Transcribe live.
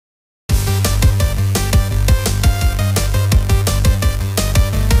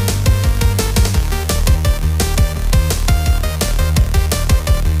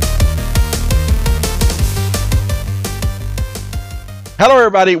Hello,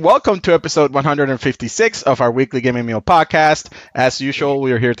 everybody. Welcome to episode 156 of our weekly Gaming Meal podcast. As usual,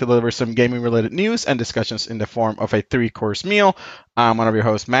 we are here to deliver some gaming-related news and discussions in the form of a three-course meal. I'm one of your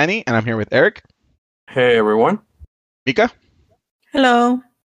hosts, Manny, and I'm here with Eric. Hey, everyone. Mika. Hello.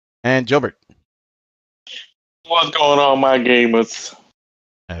 And Gilbert. What's going on, my gamers?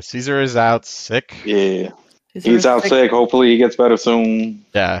 Caesar is out sick. Yeah. He's out sick. Hopefully he gets better soon.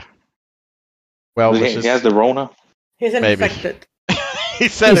 Yeah. Well, he has the Rona. He's infected. He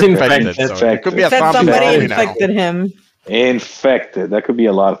said he's infected. So it could be a somebody infected him. Infected. That could be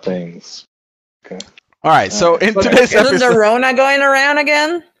a lot of things. Okay. All right. So in today's episode, isn't the Rona going around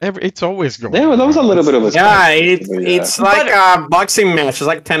again? It's always going. Yeah, that was a little bit of a. Yeah, it's like a boxing match. There's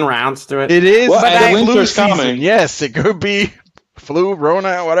like 10 rounds to it. It is. Well, but the winter's coming. Yes, it could be flu,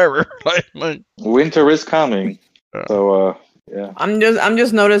 Rona, whatever. like winter is coming. So yeah. I'm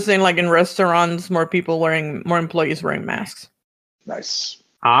just noticing, like in restaurants, more employees wearing masks. Nice.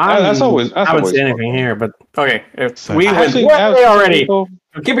 That's always. I haven't seen anything here, but okay. We went already.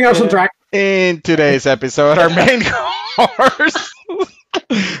 Keeping us on track. In today's episode, our main course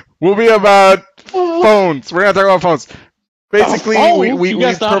will be about phones. We're gonna talk about phones. Basically, we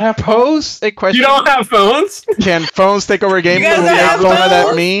propose a question. You don't have phones? Can phones take over gaming? Will we make Rona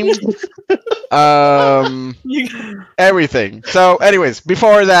that meme? Everything. So, anyways,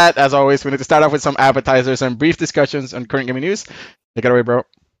 before that, as always, we need to start off with some appetizers and brief discussions on current gaming news. Take it away, bro.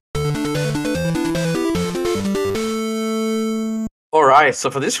 All right.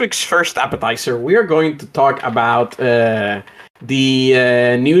 So for this week's first appetizer, we are going to talk about the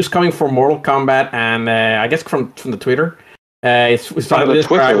news coming from Mortal Kombat, and I guess from the Twitter. It's from the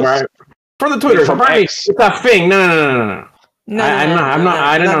Twitter. From the Twitter. It's a thing. No.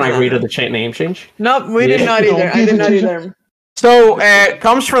 I did not agree to the name change. Nope, we did not either. I did not either. So it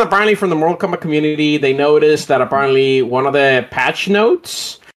comes from the Mortal Kombat community. They noticed that apparently one of the patch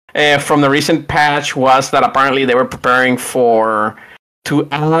notes from the recent patch was that apparently they were preparing to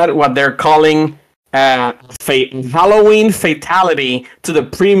add what they're calling Halloween fatality to the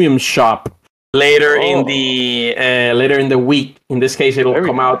premium shop later in the week. In this case, it'll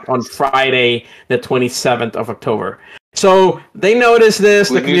come out on Friday, the 27th of October. So they noticed this.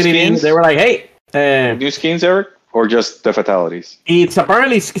 The community, they were like, "Hey, new skins, Eric." Or just the fatalities? It's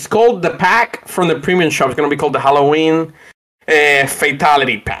called the pack from the premium shop. It's going to be called the Halloween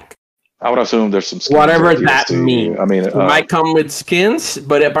Fatality Pack. I would assume there's some skins. Whatever that means. I mean, it might come with skins,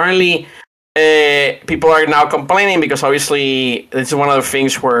 but apparently people are now complaining because obviously this is one of the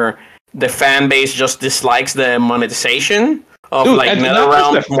things where the fan base just dislikes the monetization of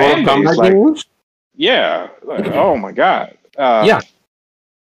NetherRealm Mortal Kombat games. Yeah. Oh my god. Yeah.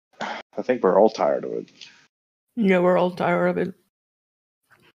 I think we're all tired of it. Yeah, we're all tired of it.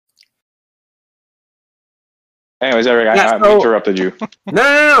 Anyways, Eric, I interrupted you.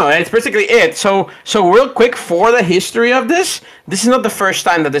 No. It's basically it. So real quick, for the history of this is not the first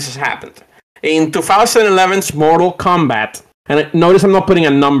time that this has happened. In 2011's Mortal Kombat, and notice I'm not putting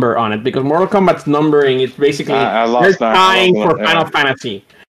a number on it, because Mortal Kombat's numbering is basically they're tying for Final Fantasy.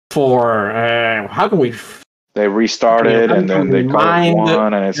 For, how can we... They restarted, and then they called it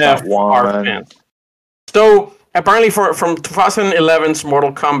one, and it's not one. So... apparently, from 2011's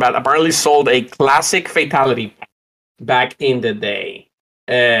Mortal Kombat, apparently sold a classic fatality back in the day.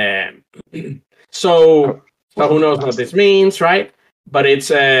 So who knows what this means, right? But it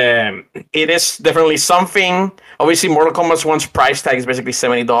is definitely something. Obviously, Mortal Kombat's one's price tag is basically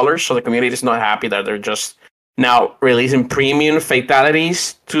 $70, so the community is not happy that they're just now releasing premium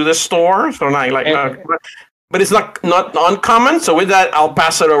fatalities to the store. So but it's not uncommon. So with that, I'll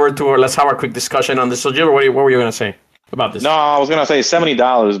pass it over to her. Let's have a quick discussion on this. So, Jim, what were you going to say about this? No, I was going to say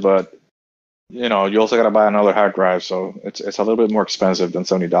 $70, but you also got to buy another hard drive, so it's a little bit more expensive than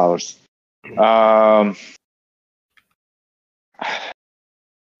 $70.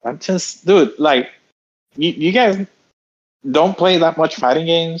 I'm just, dude, like you guys don't play that much fighting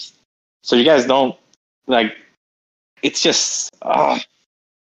games, so you guys don't like. It's just.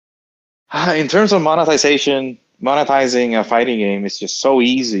 In terms of monetizing a fighting game is just so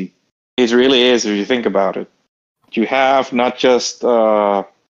easy. It really is if you think about it. You have not just the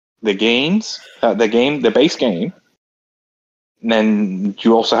base game. Then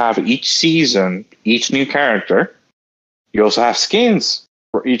you also have each season, each new character. You also have skins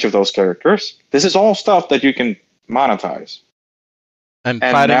for each of those characters. This is all stuff that you can monetize. And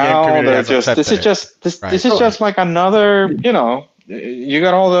fighting game community this is just like another, you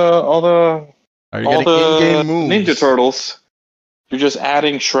got all the Ninja Turtles. You're just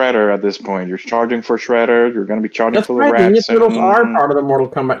adding Shredder at this point. You're charging for Shredder. You're going to be charging for the rats. Ninja Turtles are part of the Mortal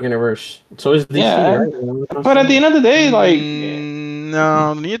Kombat universe. So is DC, right? But at the end of the day, like...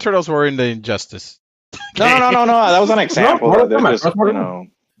 No, the Ninja Turtles were in the Injustice. No. That was an example. No,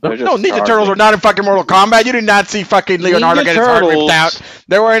 Ninja Turtles were not in fucking Mortal Kombat. You did not see fucking Leonardo get his heart ripped out.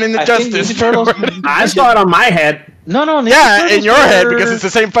 They weren't in the Justice. I saw it on my head. No. Yeah, in your head because it's the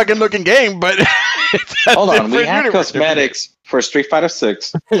same fucking looking game, but hold on, we had cosmetics for Street Fighter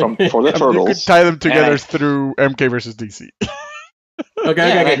 6 for the Turtles. You could tie them together through MK versus DC.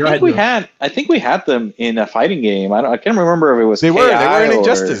 Okay, go ahead. I think we had them in a fighting game. I can't remember if it was. They were in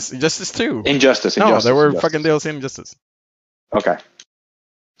Injustice. Injustice 2. Injustice. No, they were fucking DLC in Injustice. Okay.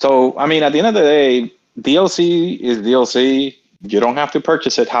 So, I mean, at the end of the day, DLC is DLC. You don't have to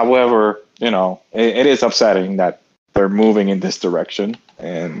purchase it. However, it is upsetting that they're moving in this direction.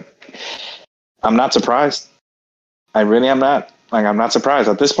 And I'm not surprised. I really am not. I'm not surprised.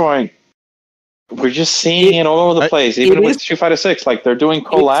 At this point, we're just seeing it all over the place. Even with Street Fighter 6, they're doing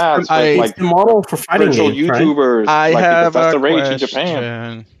collabs with the model for fighting virtual games, YouTubers. I have that's the rage question. in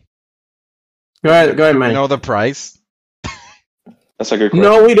Japan. Go ahead, man. You know the price? That's a good question.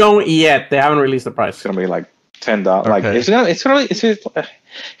 No, we don't yet. They haven't released the price. It's gonna be like $10. Okay.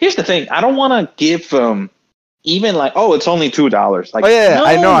 Here's the thing. I don't want to give them even it's only $2. Like,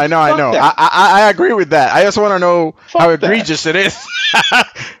 I know. I agree with that. I also want to know how egregious it is.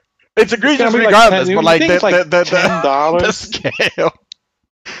 It's egregious regardless, but the scale.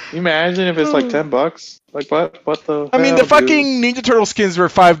 Imagine if it's like $10. Like what the? I mean, the fucking Ninja Turtle skins were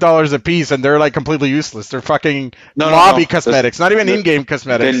 $5 a piece, and they're like completely useless. They're fucking lobby cosmetics, not even in-game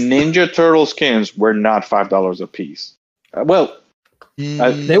cosmetics. The Ninja Turtle skins were not $5 a piece. They were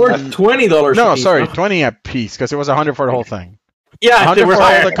 $20. No, sorry, 20 a piece because it was 100 for the whole thing. Yeah, 100 for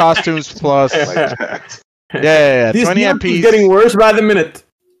all the costumes plus. Yeah, 20 a piece. Getting worse by the minute.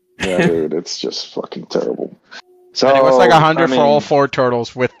 Yeah, dude, it's just fucking terrible. So and it was like 100 for all 4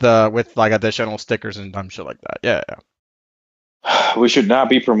 turtles with like additional stickers and dumb shit like that. Yeah. We should not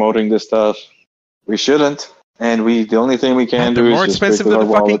be promoting this stuff. We shouldn't. And the only thing we can do is more expensive than the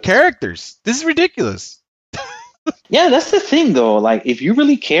fucking characters. This is ridiculous. Yeah, that's the thing though. Like, if you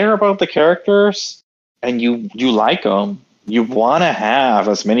really care about the characters and you like them, you want to have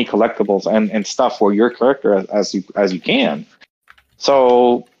as many collectibles and stuff for your character as you can.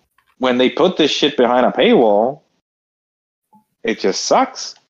 So when they put this shit behind a paywall, it just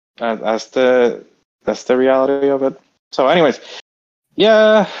sucks. That's the reality of it. So, anyways,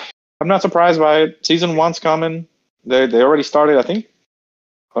 yeah, I'm not surprised by it. Season 1's coming. They already started, I think.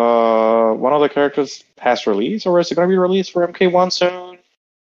 One of the characters has released, or is it going to be released for MK1 soon?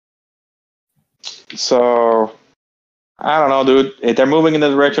 So, I don't know, dude. They're moving in the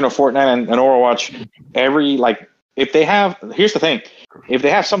direction of Fortnite and Overwatch. Here's the thing. If they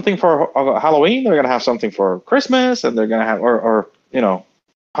have something for Halloween, they're going to have something for Christmas, and they're going to have, or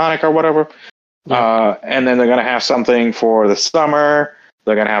Hanukkah or whatever. Yeah. And then they're going to have something for the summer.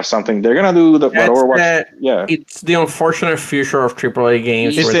 They're going to have something. They're going to do what Overwatch. It's the unfortunate future of AAA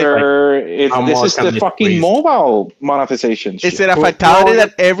games. This is the fucking mobile monetization. Is it a fatality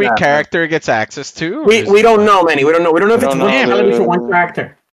that every character gets access to? We don't know, Manny. We don't know. We don't know if it's one fatality for one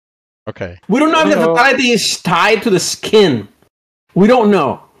character. Okay. We don't know if the fatality is tied to the skin. We don't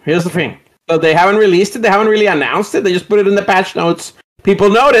know. Here's the thing. So they haven't released it. They haven't really announced it. They just put it in the patch notes. People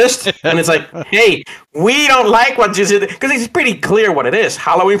noticed, and it's like, hey, we don't like what you did. Because it's pretty clear what it is.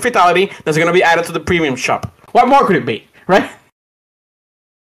 Halloween fatality that's going to be added to the premium shop. What more could it be, right?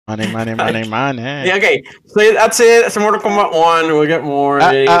 Money. Yeah, okay. So that's it. It's Mortal Kombat 1. We'll get more.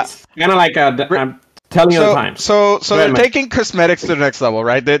 It's kind of like I'm telling you the time. So they're taking cosmetics to the next level,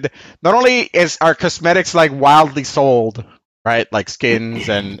 right? Not only are cosmetics like wildly sold, right? Like skins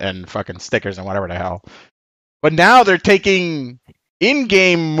and fucking stickers and whatever the hell. But now they're taking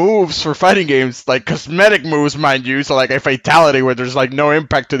in-game moves for fighting games, like cosmetic moves, mind you, so like a fatality where there's like no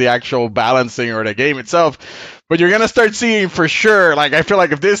impact to the actual balancing or the game itself. But you're gonna start seeing for sure, like I feel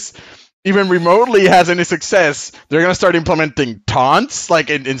like if this even remotely has any success, they're gonna start implementing taunts,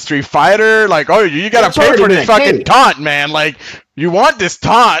 like in Street Fighter, like, oh, you gotta pay for this fucking taunt, man. Like, you want this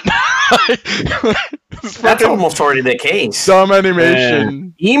taunt. That's almost already the case. Some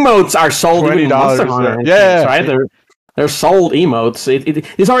animation. Emotes are sold in Monster Hunter. Yeah. Right? They're sold emotes.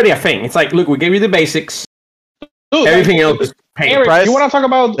 It's already a thing. It's like, look, we gave you the basics. Dude, everything else is paid. Eric, you want to talk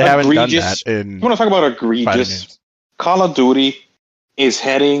about egregious? Egregious? Call of Duty is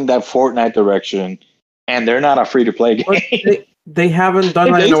heading that Fortnite direction, and they're not a free-to-play game. They haven't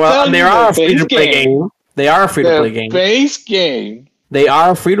done that in a while. And they are a free-to-play game. They are a free-to-play game. Base game. They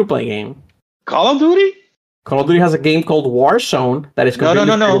are a free-to-play game. Call of Duty? Call of Duty has a game called Warzone that is completely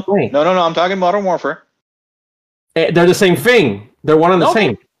free-to-play. No. I'm talking Modern Warfare. They're the same thing. They're one and the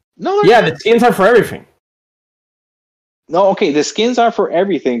same. No, the skins are for everything. No, okay, the skins are for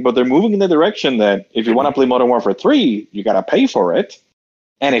everything, but they're moving in the direction that if you want to play Modern Warfare 3, you gotta pay for it,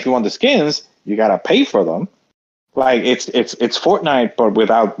 and if you want the skins, you gotta pay for them. Like it's Fortnite, but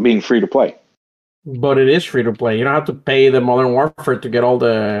without being free to play. But it is free to play. You don't have to pay the Modern Warfare to get all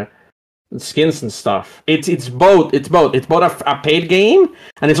the skins and stuff. It's both. It's both a paid game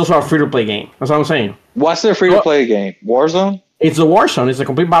and it's also a free to play game. That's what I'm saying. What's the free to play game? Warzone? It's a Warzone. It's a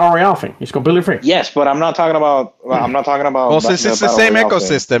complete battle royale thing. It's completely free. Yes, but I'm not talking about. Well, since it's the same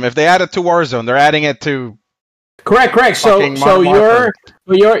ecosystem, thing. If they add it to Warzone, they're adding it to. Correct. So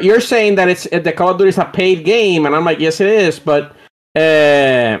you're saying that it's the Call of Duty is a paid game, and I'm like, yes, it is, but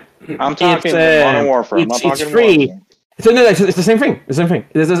I'm talking Modern Warfare. I'm not talking free. Warzone. It's the same thing.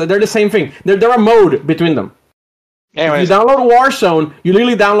 They're the same thing. They're a mode between them. Anyways. If you download Warzone, you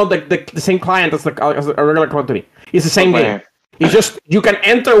literally download the same client as a regular Call of Duty. It's the same game. It's just you can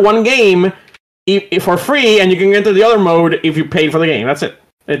enter one game if for free, and you can enter the other mode if you pay for the game. That's it.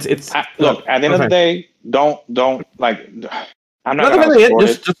 It's look. At the end of the day, don't like. I'm not going to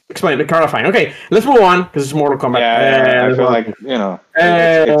just explain it, clarifying. Okay, let's move on because it's Mortal Kombat. Yeah, I feel like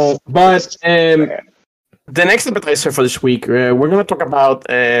the next appetizer for this week, we're going to talk about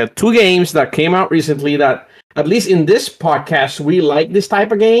 2 games that came out recently that, at least in this podcast, we like this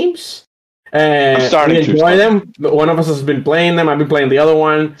type of games. We enjoy them. One of us has been playing them. I've been playing the other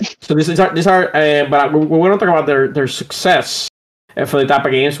one. So these are. But we're going to talk about their success for the type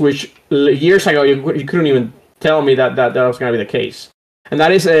of games, which years ago you couldn't even tell me that was going to be the case. And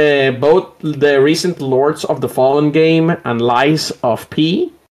that is both the recent Lords of the Fallen game and Lies of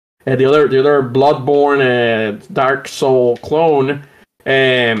P. The other Bloodborne Dark Soul clone.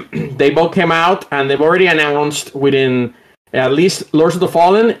 They both came out and they've already announced within at least Lords of the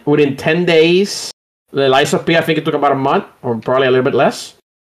Fallen within 10 days. The Lies of P, I think it took about a month or probably a little bit less.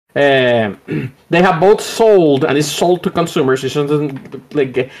 They have both sold, and it's sold to consumers. It doesn't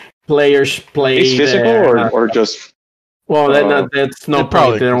like players play. It's physical or just. Well, that's no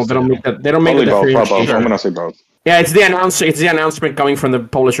point. They don't make that. They don't make the free. I'm gonna say both. Yeah, it's the announcement coming from the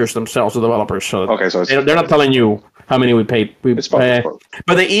publishers themselves, the developers. So okay, so they're not telling you how many we paid. It's both.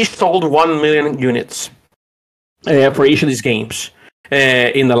 But they each sold 1 million units for each of these games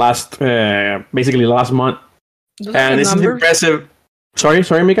in the last, basically last month. And this is impressive. Sorry,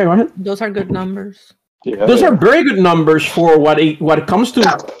 Mika, go ahead. Those are good numbers. Yeah, those are very good numbers for what it comes to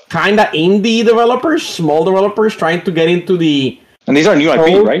kind of indie developers, small developers trying to get into the. And these are new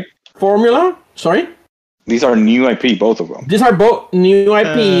IP, right? Formula. Sorry. These are new IP, both of them. These are both new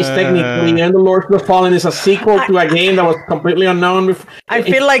IPs, technically. And the Lords of the Fallen is a sequel to a game that was completely unknown before. I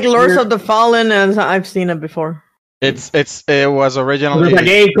feel like Lords of the Fallen, as I've seen it before. It was originally. There's a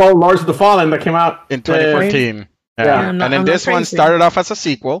game called Lords of the Fallen that came out in 2014. Yeah. And then this one started off as a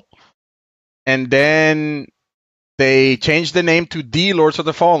sequel. And then they changed the name to The Lords of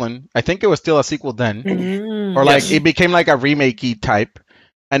the Fallen. I think it was still a sequel then. Or like it became like a remake-y type.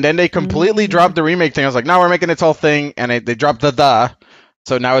 And then they completely dropped the remake thing. I was like, now we're making its whole thing. And they dropped the.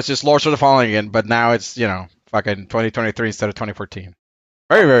 So now it's just Lords of the Fallen again. But now it's, fucking 2023 instead of 2014.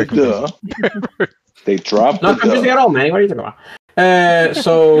 Very, very cool. They dropped Not confusing at all, man. What are you talking about?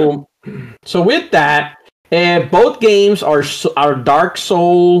 So with that, both games are Dark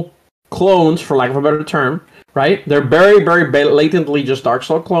Soul clones, for lack of a better term, right? They're very, very latently just Dark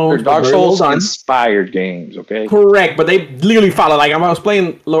Soul clones. They're Dark Souls inspired games, okay? Correct, but they literally follow. Like I was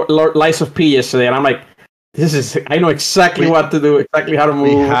playing Lies of P yesterday, and I'm like, I know exactly what to do, exactly how to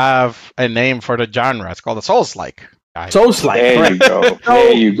move. We have a name for the genre. It's called the Souls-like. Souls-like. There you go.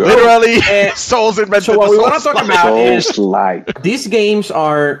 There you go. Literally, Souls invented. So what we want to talk about is Souls-like. These games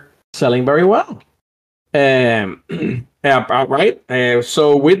are selling very well. Yeah, right.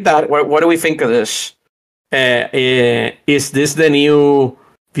 So with that, what do we think of this? Is this the new?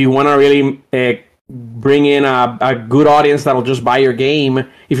 If you want to really bring in a good audience that'll just buy your game,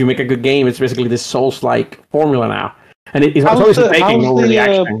 if you make a good game, it's basically this Souls-like formula now, and it's always taking over the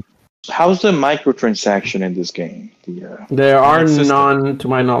action. How's the microtransaction in this game? There are none, to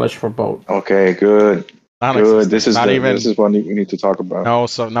my knowledge, for both. Okay, good. Good. This is what we need to talk about.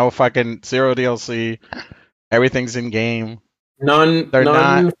 No fucking zero DLC. Everything's in game. None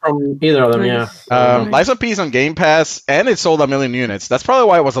from either of them. Yeah. Lies of P is on Game Pass, and it sold 1 million units. That's probably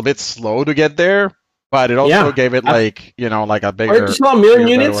why it was a bit slow to get there. But it also gave it like a bigger. Or to sell 1 million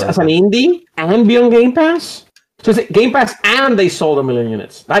units as an indie and be on Game Pass. So it's Game Pass and they sold 1 million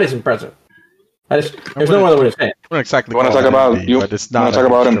units. That is impressive. There's no other way to say it. Exactly. You want to talk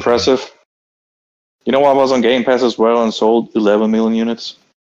about impressive? You know what was on Game Pass as well and sold 11 million units?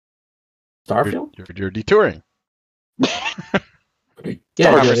 Starfield? You're detouring.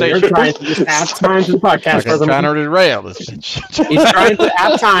 Yeah, you're trying to just add time to the podcast. I'm trying to derail this. He's trying to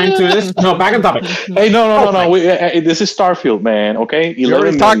add time to this. No, back on topic. Hey, no. This is Starfield, man. Okay, we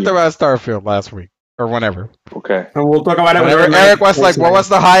already talked about Starfield last week or whenever. Okay, and we'll talk about it. Eric was like, "What was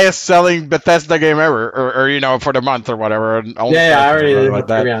the highest selling Bethesda game ever?" Or for the month or whatever. And I already did. Like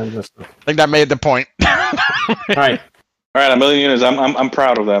that. I think that made the point. All right, 1 million units. I'm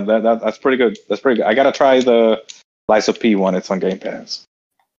proud of them. That's pretty good. That's pretty good. I gotta try the Lies of P one. It's on Game Pass.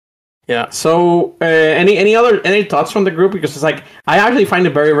 Yeah. So, any thoughts from the group? Because it's like I actually find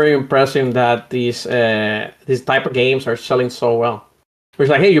it very, very impressive that these type of games are selling so well. It's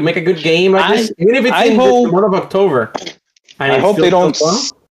like, hey, you make a good game like this, even if it's in the month of October. I hope they don't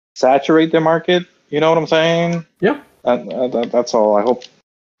saturate the market. You know what I'm saying? Yeah. That's all. I hope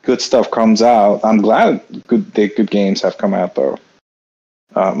good stuff comes out. I'm glad good games have come out though.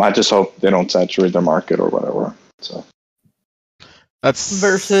 I just hope they don't saturate the market or whatever. So. That's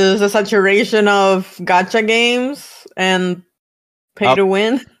versus the saturation of gacha games and pay to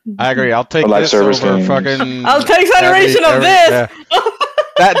win. I agree. I'll take this over games. Fucking. I'll take saturation of this. Yeah.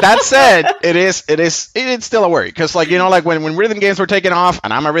 That said, it is still a worry because like when rhythm games were taking off,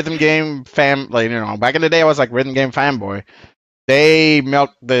 and I'm a rhythm game fan. Back in the day I was like rhythm game fanboy. They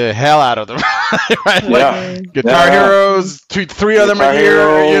milked the hell out of them. Right? Yeah. Guitar Heroes, 3 of them are here.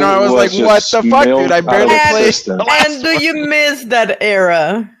 I was like, what the fuck, dude? I barely played. And do you miss that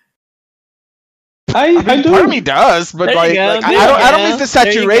era? I do. Part of me does, but I don't miss the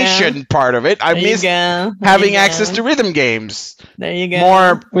saturation part of it. I miss having access to rhythm games. There you go.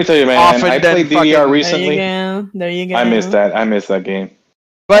 More. Let me tell you, man. I played DDR recently. There you go. I missed that game.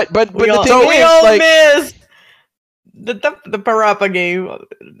 But the thing is, like, miss the Parappa game.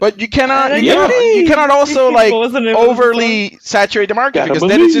 But you cannot you cannot also like overly saturate the market because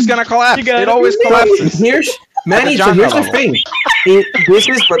then it's just gonna collapse. It always collapses. Here's the thing. This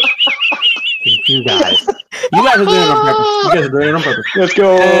is for you guys. You guys are doing it on purpose. Let's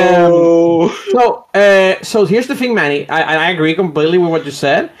go. So here's the thing, Manny. I agree completely with what you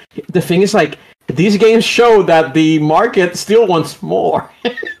said. The thing is, like, these games show that the market still wants more.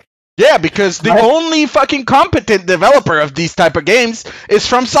 Yeah, because the only fucking competent developer of these type of games is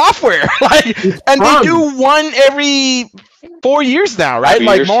From Software. They do one every 4 years now, right?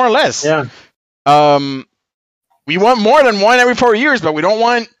 Like, more or less. Yeah. We want more than one every 4 years, but we don't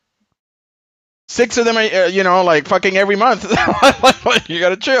want 6 of them, like fucking every month. You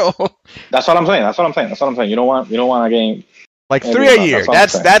gotta chill. That's what I'm saying. You don't want a game like 3 a year.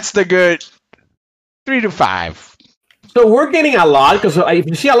 That's the good 3 to 5. So we're getting a lot because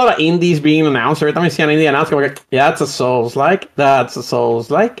you see a lot of indies being announced. Every time I see an indie announced, I'm like, yeah, that's a Souls-like. That's a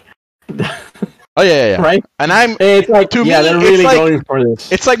Souls-like. Oh yeah. Right. And it's like to me, they're really going for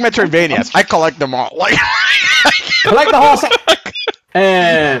this. It's like Metroidvanias. I collect them all. Like collect the whole set.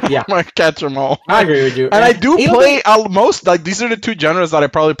 And yeah, I catch them all. I agree with you. And I do play most. Like these are the 2 genres that I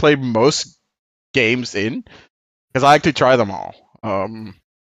probably play most games in because I like to try them all.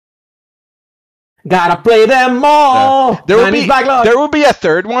 Gotta play them all. Yeah. There will be a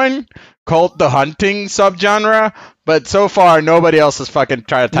third one called the hunting subgenre, but so far nobody else has fucking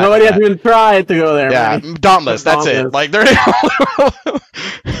tried to tackle Nobody has even tried to go there. Yeah, man. Dauntless. That's it. Like they're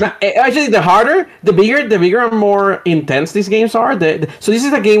actually the bigger and more intense these games are. So this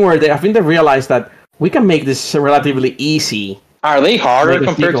is a game where I think they realized that we can make this relatively easy. Are they harder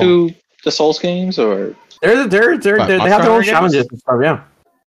compared to the Souls games, or they have their own challenges and stuff? Yeah.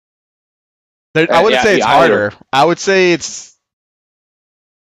 I wouldn't say it's harder. I would say it's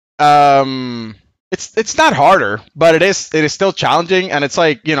not harder, but it is still challenging, and it's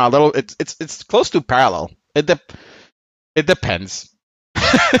like a little. It's close to parallel. It depends.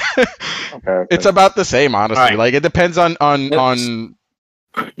 Okay. It's about the same, honestly. Right. Like it depends on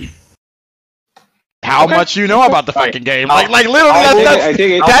how much you know about the fucking game. Like literally, that's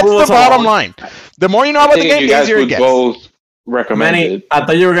the bottom line. The more you know about the game, the easier it gets. Both recommended. I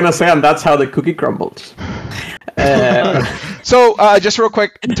thought you were gonna say, and that's how the cookie crumbles. So, just real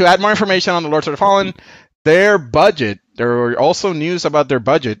quick, to add more information on the Lords of the Fallen, their budget. There were also news about their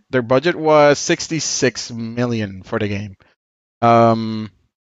budget. Their budget was $66 million for the game.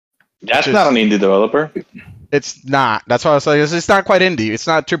 That's not an indie developer. It's not. That's why I was like, it's not quite indie. It's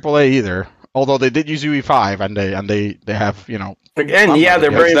not AAA either. Although they did use UE5 and they have again, yeah,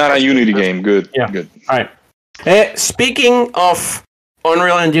 they're very. It's not a Unity game. Good. Yeah. Good. All right. Speaking of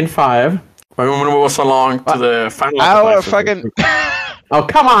Unreal Engine 5, we're going to move along to the final. Oh,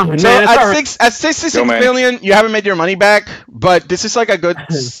 come on, man. So at 66 million, you haven't made your money back, but this is like a good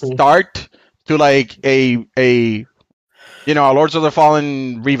start to like a you know, a Lords of the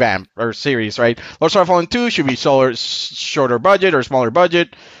Fallen revamp or series, right? Lords of the Fallen 2 should be shorter budget or smaller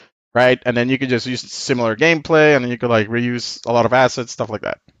budget, right? And then you could just use similar gameplay, and then you could like reuse a lot of assets, stuff like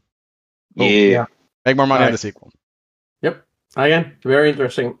that. Yeah. Make more money on the sequel. Yep. Again, very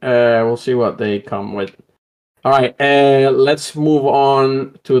interesting. We'll see what they come with. All right, let's move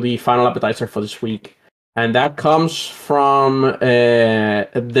on to the final appetizer for this week. And that comes from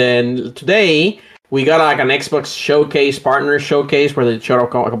then today we got like an Xbox showcase, partner showcase, where they showed a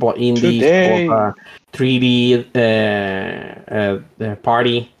couple of indie 3D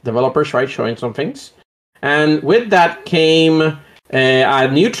party developers, right, showing some things. And with that came a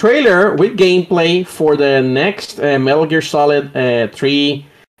new trailer with gameplay for the next Metal Gear Solid 3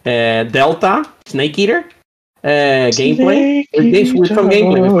 Delta Snake Eater gameplay. With some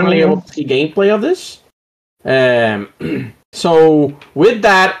gameplay, we're finally able to see gameplay of this. So with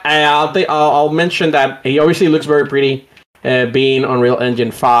that, I'll mention that it obviously looks very pretty, being Unreal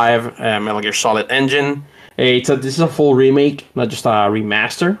Engine 5 Metal Gear Solid engine. This is a full remake, not just a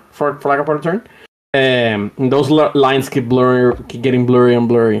remaster, for lack of a better term. Those lines keep getting blurry and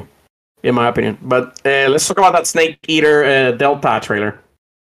blurry, in my opinion. But let's talk about that Snake Eater Delta trailer.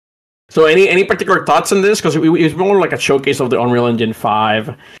 So any particular thoughts on this? Because it's more like a showcase of the Unreal Engine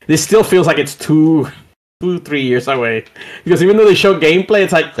 5. This still feels like it's 2-3 years away. Because even though they show gameplay,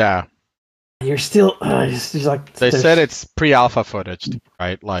 it's like, yeah, you're still it's like they said it's pre-alpha footage,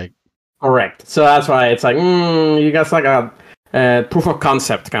 right? Like, correct. So that's why it's like you got like a proof of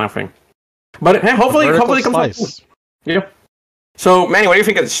concept kind of thing. But hopefully it comes out. Yeah. So Manny, what do you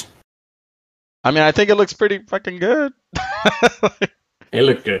think of this? I mean, I think it looks pretty fucking good. It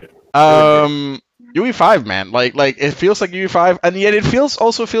looked good. UE5, man, like it feels like UE5, and yet it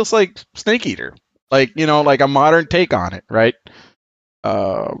also feels like Snake Eater, like, you know, like a modern take on it, right?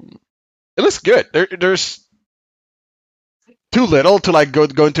 It looks good. There's too little to like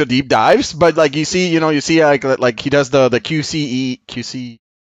go into deep dives, but like you see like he does the QC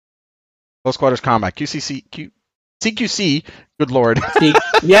close quarters combat CQC. Good lord.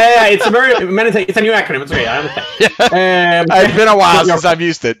 Yeah, it's a new acronym. It's okay. I understand. It's been a while since I've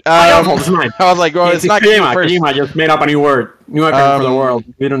used it. I was like, well, it's not Kojima just made up a new word. New acronym for the world.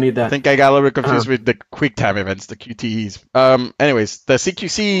 We don't need that. I think I got a little bit confused with the quick time events, the QTEs. Anyways, the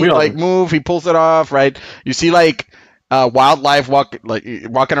CQC move, he pulls it off, right? You see like wildlife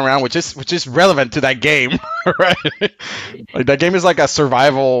walking around, which is relevant to that game, right? Like that game is like a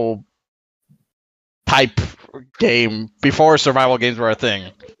survival type game before survival games were a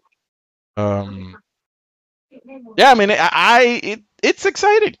thing. Yeah, I mean, it's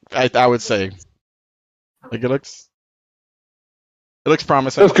exciting. I would say, like it looks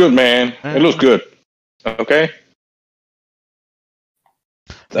promising. It looks good, man. It looks good. Okay,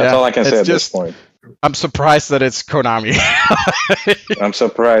 that's all I can say at this point. I'm surprised that it's Konami. I'm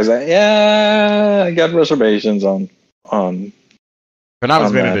surprised. I got reservations on.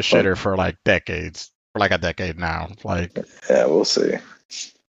 Konami's been in the shitter for like decades. For like a decade now. Like, yeah, we'll see.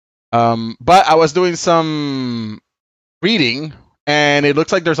 But I was doing some reading, and it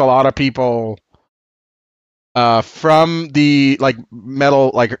looks like there's a lot of people from the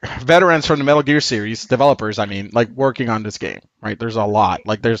veterans from the Metal Gear series, developers, I mean, like working on this game, right? There's a lot.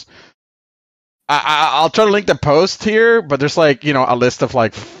 Like there's I'll try to link the post here, but there's like, you know, a list of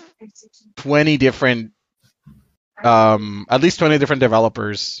like 20 different at least 20 different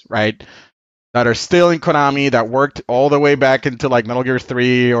developers, right? That are still in Konami, that worked all the way back into like Metal Gear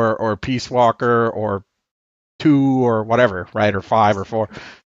 3 or Peace Walker or 2 or whatever, right? Or 5 or 4.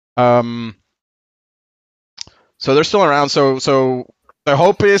 So they're still around. So the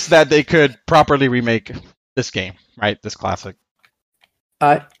hope is that they could properly remake this game, right? This classic.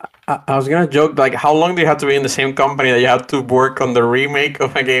 I was gonna joke, like, how long do you have to be in the same company that you have to work on the remake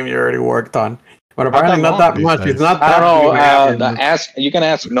of a game you already worked on? But apparently not that much. It's not that. I don't know. You can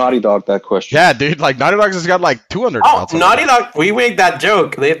ask Naughty Dog that question. Yeah, dude. Like Naughty Dog has got like 200. Oh, Naughty Dog. We made that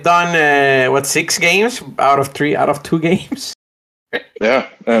joke. They've done 6 games out of 2 games. Yeah,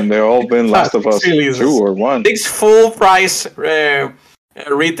 and they've all been Last of Us 2 or 1. 6 full price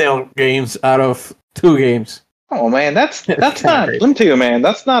retail games out of 2 games. Oh man, that's not. Let me tell you, man,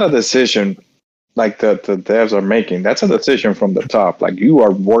 that's not a decision like the devs are making. That's a decision from the top. Like, you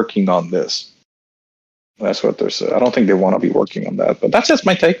are working on this. That's what they're saying. I don't think they want to be working on that, but that's just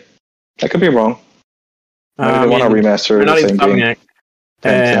my take. I could be wrong. Maybe they want to remaster the same game.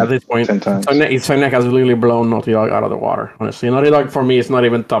 At this point, Insomniac has really blown Naughty Dog out of the water. Honestly, Naughty Dog for me is not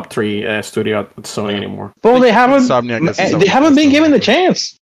even top 3 studio at Sony anymore. Well, they haven't been given the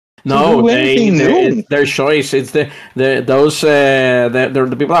chance. No, it's their choice. It's the people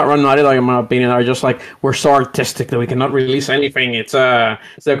that run Naughty Dog, in my opinion, are just like, we're so artistic that we cannot release anything. It's the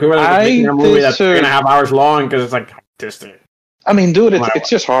equivalent of making a movie that's 3.5 hours long because it's like artistic. I mean, dude, it's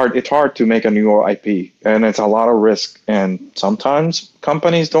just hard. It's hard to make a new IP, and it's a lot of risk. And sometimes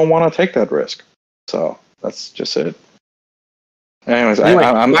companies don't want to take that risk. So that's just it. Anyways,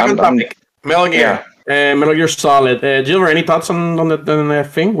 I'm Metal Gear. Yeah. Metal Gear Solid. Jill, any thoughts on the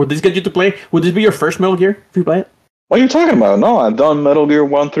thing? Would this get you to play? Would this be your first Metal Gear if you play it? What are you talking about? No, I've done Metal Gear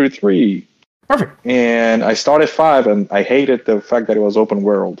 1 through 3. Perfect. And I started 5, and I hated the fact that it was open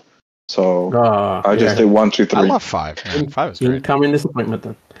world. So I just did 1, 2, 3. I love 5. Yeah, 5 is great. Common disappointment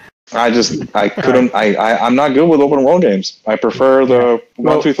then. I couldn't. I'm not good with open world games. I prefer the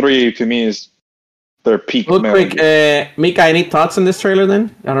 1, 2, 3. To me is their peak. Real quick, Mika, any thoughts on this trailer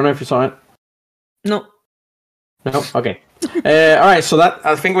then? I don't know if you saw it. No. Okay. All right. So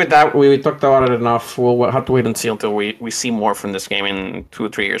I think with that we talked about it enough. We'll have to wait and see until we see more from this game in 2 or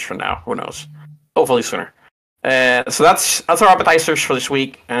 3 years from now. Who knows? Hopefully sooner. So that's our appetizers for this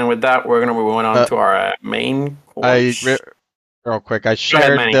week. And with that, we're gonna move on to our main course. Real quick, I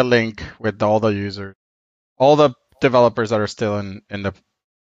shared the link with all the users, all the developers that are still in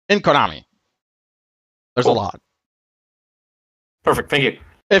Konami. There's a lot. Perfect. Thank you.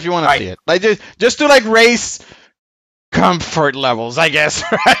 If you want to see it, like just to like raise comfort levels, I guess.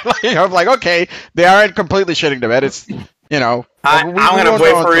 Right? Like, I'm like, okay, they aren't completely shitting the bed. It's I'm gonna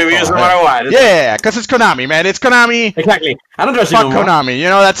wait for reviews no matter what. Yeah, because it's Konami, man. It's Konami. Exactly. I don't trust you no Konami. You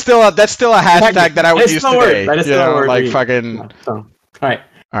know, that's still a hashtag that I would use today. That is still a word. Like fucking. All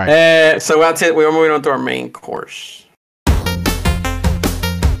right. So that's it. We're moving on to our main course.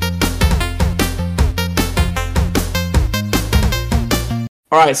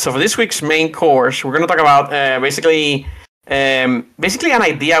 All right, so for this week's main course, we're going to talk about basically an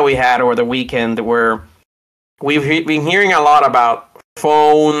idea we had over the weekend where we've been hearing a lot about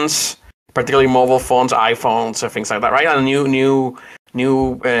phones, particularly mobile phones, iPhones, and things like that, right? And new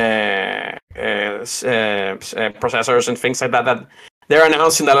processors and things like that they're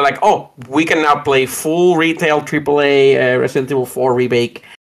announcing that are like, oh, we can now play full retail AAA Resident Evil 4 remake,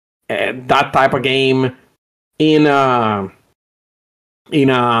 that type of game in a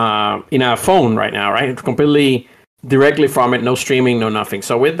phone right now, right? It's completely directly from it, no streaming, no nothing.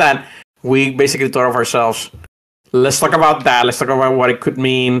 So with that, we basically thought of ourselves, let's talk about that. Let's talk about what it could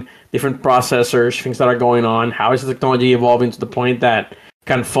mean, different processors, things that are going on. How is the technology evolving to the point that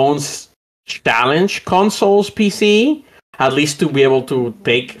can phones challenge consoles, PC, at least to be able to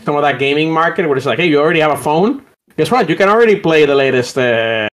take some of that gaming market where it's like, hey, you already have a phone? Guess what? You can already play the latest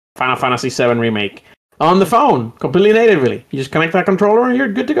Final Fantasy VII remake on the phone, completely natively. You just connect that controller and you're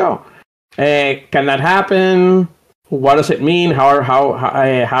good to go. Can that happen? What does it mean?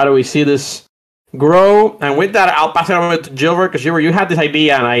 How do we see this grow? And with that, I'll pass it over to Gilbert, because you had this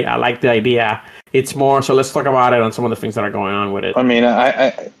idea, and I like the idea. It's more, so let's talk about it and some of the things that are going on with it. I mean,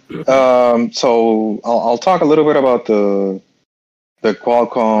 so I'll talk a little bit about the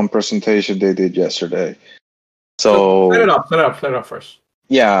Qualcomm presentation they did yesterday. So set it up first.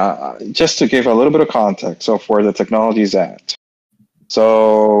 Yeah, just to give a little bit of context of where the technology is at.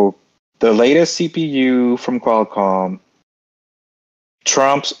 So the latest CPU from Qualcomm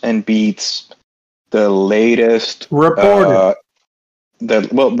trumps and beats the latest reportedly,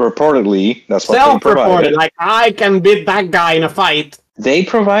 that's what they provided. Like, I can beat that guy in a fight. They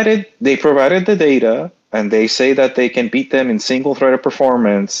provided the data, and they say that they can beat them in single-threaded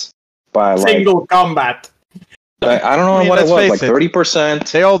performance by single combat. I don't know what it was, like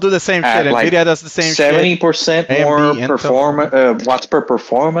 30%. They all do the same shit. NVIDIA does the same 70% shit. more performance, watts per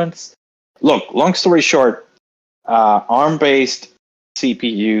performance. Look, long story short, ARM-based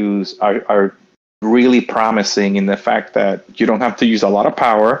CPUs are really promising in the fact that you don't have to use a lot of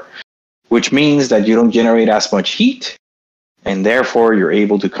power, which means that you don't generate as much heat, and therefore you're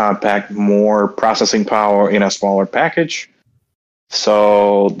able to compact more processing power in a smaller package.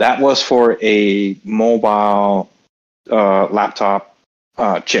 So that was for a mobile laptop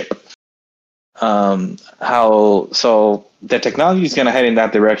chip. So the technology is going to head in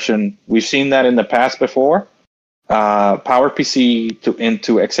that direction. We've seen that in the past before. PowerPC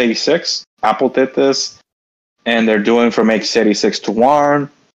into x86. Apple did this, and they're doing from x86 to ARM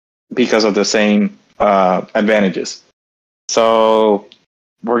because of the same advantages. So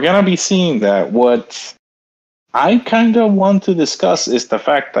we're going to be seeing that. What I kind of want to discuss is the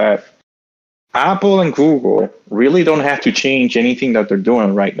fact that Apple and Google really don't have to change anything that they're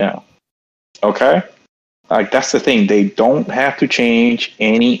doing right now. Okay? Like, that's the thing. They don't have to change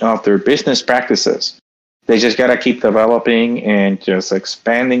any of their business practices. They just gotta keep developing and just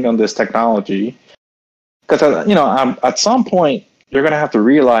expanding on this technology. Because at some point you're gonna have to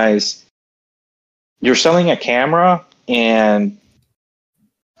realize you're selling a camera and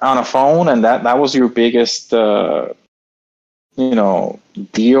on a phone, and that was your biggest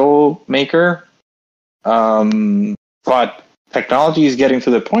deal maker. But technology is getting to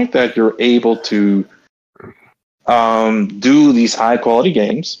the point that you're able to do these high quality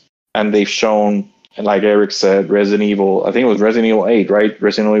games, and they've shown, like Eric said, Resident Evil, I think it was Resident Evil 8, right?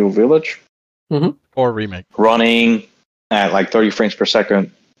 Resident Evil Village? Mm-hmm. Or remake. Running at like 30 frames per second,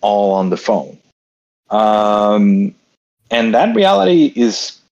 all on the phone. And that reality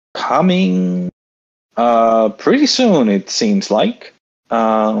is coming pretty soon, it seems like.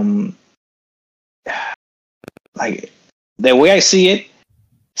 Like, the way I see it,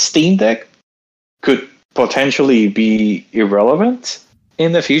 Steam Deck could potentially be irrelevant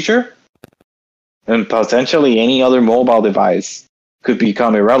in the future, and potentially any other mobile device could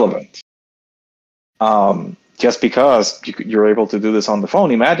become irrelevant. Just because you're able to do this on the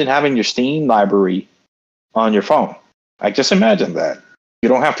phone. Imagine having your Steam library on your phone. I just imagine that. You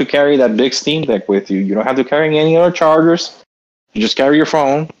don't have to carry that big Steam Deck with you. You don't have to carry any other chargers. You just carry your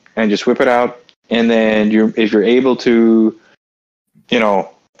phone and just whip it out. And then if you're able to,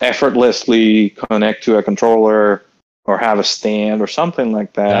 effortlessly connect to a controller or have a stand or something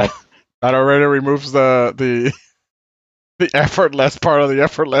like that. That already removes the effortless part of the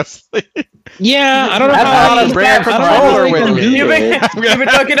effortless. Yeah, I don't know how to bring a controller with me. You've been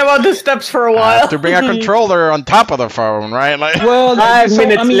talking about the steps for a while. To bring a controller on top of the phone, right? Like, well, 5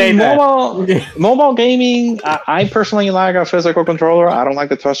 minutes later. Mobile gaming, I personally like a physical controller. I don't like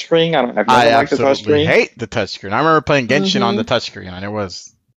the touchscreen. I've never liked the touchscreen. I hate the touchscreen. I remember playing Genshin on the touchscreen, and it was...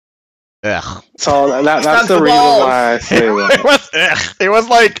 Ugh. So that's the reason why I say that. It was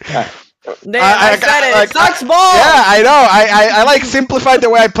like... I said it sucks balls. Yeah, I know. I like simplified the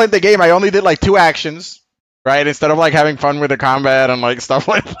way I played the game. I only did like 2 actions, right? Instead of like having fun with the combat and like stuff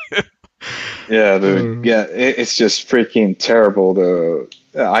like that. Yeah, dude. Yeah, it's just freaking terrible.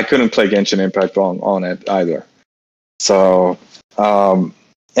 I couldn't play Genshin Impact on it either. So,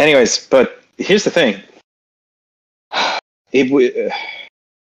 anyways, but here's the thing.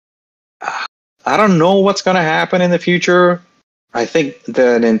 I don't know what's gonna happen in the future. I think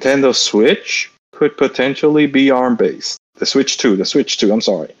the Nintendo Switch could potentially be ARM-based. The Switch 2, I'm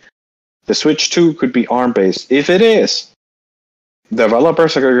sorry. The Switch 2 could be ARM-based. If it is,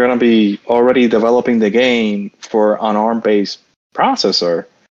 developers are going to be already developing the game for an ARM-based processor.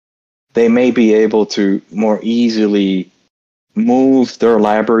 They may be able to more easily move their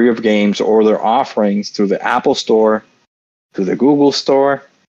library of games or their offerings to the Apple Store, to the Google Store,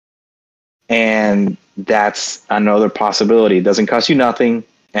 and that's another possibility. It doesn't cost you nothing,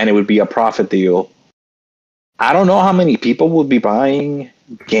 and it would be a profit deal. I don't know how many people will be buying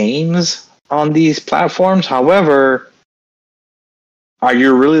games on these platforms. However, are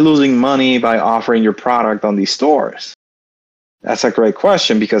you really losing money by offering your product on these stores? That's a great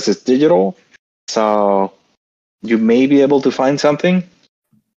question, because it's digital, so you may be able to find something.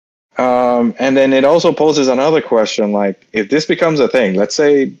 And then it also poses another question, like, if this becomes a thing, let's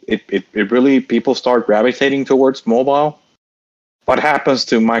say it really, people start gravitating towards mobile, what happens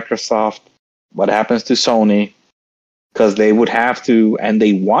to Microsoft? What happens to Sony? Because they would have to, and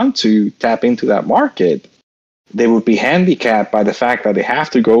they want to tap into that market. They would be handicapped by the fact that they have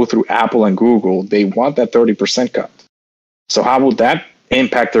to go through Apple and Google. They want that 30% cut. So how would that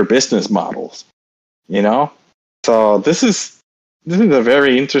impact their business models? So this is a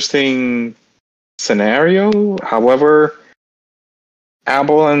very interesting scenario. However,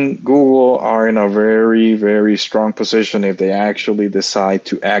 Apple and Google are in a very, very strong position if they actually decide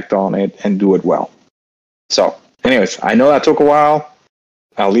to act on it and do it well. So, anyways, I know that took a while.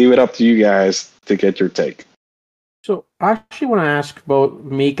 I'll leave it up to you guys to get your take. So, I actually want to ask both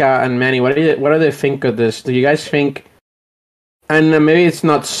Mika and Manny, what do they think of this? Do you guys think, and maybe it's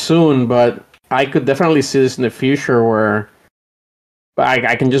not soon, but I could definitely see this in the future where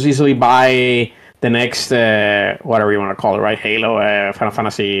I can just easily buy the next, whatever you want to call it, right? Halo, Final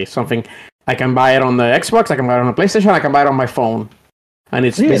Fantasy, something. I can buy it on the Xbox, I can buy it on the PlayStation, I can buy it on my phone. And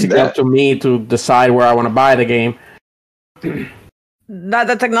it's basically up to me to decide where I want to buy the game. That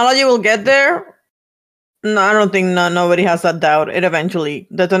the technology will get there? No, I don't think nobody has that doubt.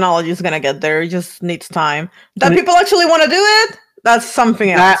 The technology is going to get there. It just needs time. That people actually want to do it? That's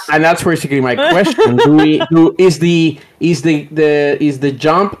something else. And that's basically my question. Is the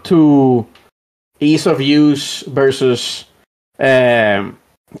jump to ease of use versus because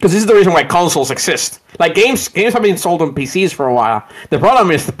this is the reason why consoles exist. Like games have been sold on PCs for a while. The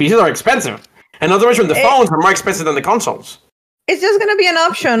problem is the PCs are expensive, And not to mention the phones are more expensive than the consoles. It's just going to be an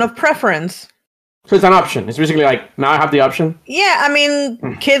option of preference. So it's an option. It's basically like, now I have the option. Yeah, I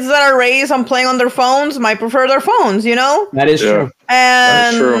mean, kids that are raised on playing on their phones might prefer their phones, you know? That is true.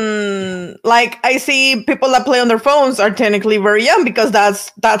 And like, I see people that play on their phones are technically very young because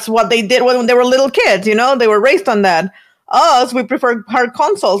that's what they did when they were little kids, you know? They were raised on that. Us, we prefer hard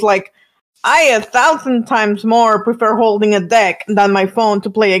consoles. Like, I 1,000 times more prefer holding a deck than my phone to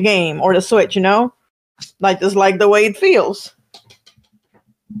play a game or the Switch, you know? Like, just like the way it feels.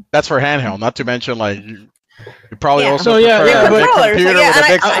 That's for handheld, not to mention like you probably also prefer a big computer with a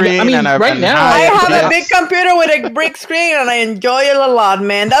big screen. I have a big computer with a big screen and I enjoy it a lot,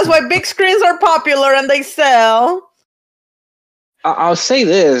 man. That's why big screens are popular and they sell. I'll say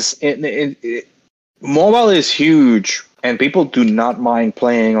this: mobile is huge, and people do not mind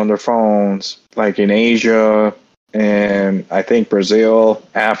playing on their phones, like in Asia and I think Brazil,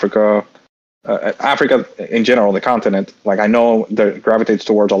 Africa. Africa in general, the continent, like I know that gravitates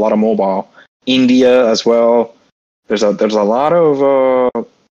towards a lot of mobile. India as well. There's a lot of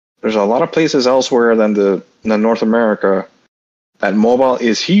places elsewhere than North America that mobile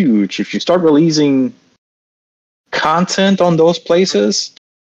is huge. If you start releasing content on those places,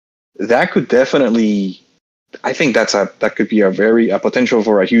 that could definitely, I think that could be a potential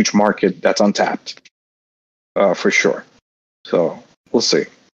for a huge market that's untapped, for sure. So we'll see.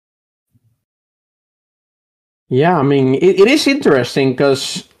 Yeah, I mean, it is interesting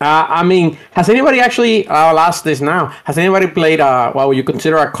because, I mean, has anybody actually, I'll ask this now, has anybody played what would you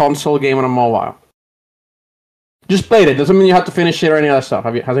consider a console game on a mobile? Just played it, doesn't mean you have to finish it or any other stuff.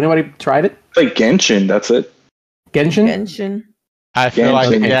 Has anybody tried it? Like Genshin, that's it. Genshin? I feel like,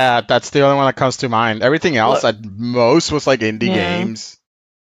 that's the only one that comes to mind. Everything else at most was like indie games,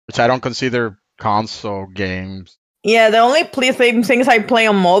 which I don't consider console games. Yeah, the only things I play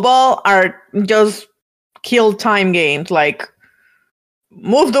on mobile are just kill time games, like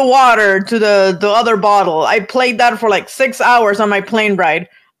move the water to the other bottle. I played that for like 6 hours on my plane ride,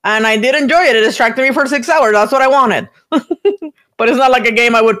 and I did enjoy it. It distracted me for 6 hours. That's what I wanted. But it's not like a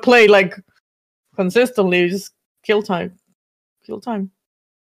game I would play like consistently. Just kill time.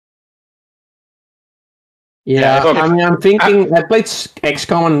 Yeah, I mean, I'm thinking I played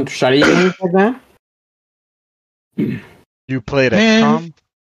XCOM and strategy games like that. You played XCOM?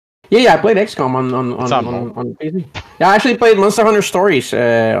 Yeah, I played XCOM on PC. Yeah, I actually played Monster Hunter Stories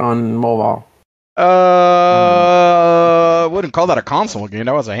on mobile. Wouldn't call that a console game.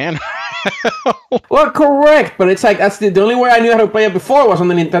 That was a hand. Well, correct, but it's like that's the only way I knew how to play it before was on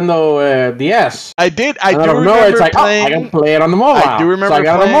the Nintendo DS. I do remember it's like, I can play it on the mobile. I do remember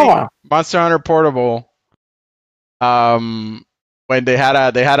playing Monster Hunter Portable. When they had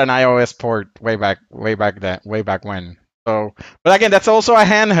an iOS port way back when. So, but again, that's also a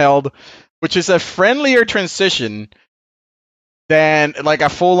handheld, which is a friendlier transition than like a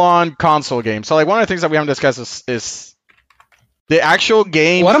full-on console game. So, like one of the things that we haven't discussed is the actual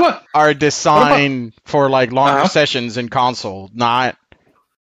games are designed for like longer sessions in console, not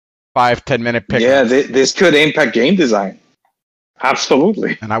 5-10 minute pickups. Yeah, this could impact game design.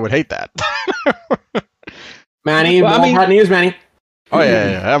 Absolutely, and I would hate that. Manny, hot news, Manny. Oh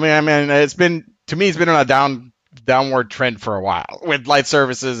yeah. I mean, it's been on a downward trend for a while with light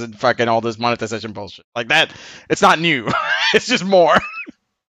services and fucking all this monetization bullshit like that. It's not new. It's just more.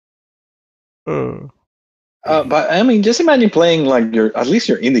 But I mean, just imagine playing like at least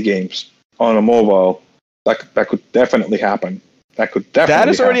your indie games on a mobile. That could definitely happen. That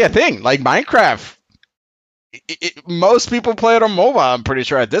is already a thing. Like Minecraft, most people play it on mobile. I'm pretty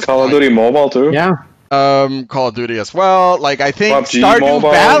sure at this Call of Duty Mobile too. Yeah. Call of Duty as well. Like I think PUBG Stardew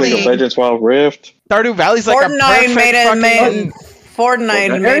Mobile, Valley, League of Legends Wild Rift. Stardew Valley's like Fortnite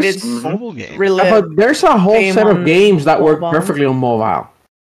made its mobile game. But there's a whole set of games that work perfectly on mobile.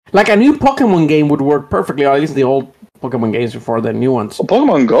 Like a new Pokemon game would work perfectly, or at least the old Pokemon games before the new ones. Well,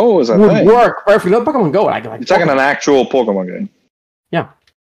 Pokemon Go is would work perfectly. No, Pokemon Go, like it's like an actual Pokemon game. Yeah.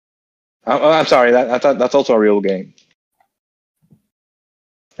 I'm sorry. That's also a real game.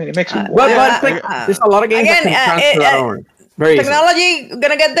 It makes it there's a lot of games that can transfer over. Very technology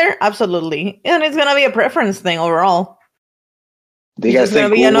gonna get there? Absolutely. And it's gonna be a preference thing overall. It's gonna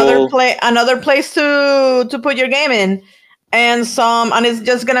be another place to put your game in. And it's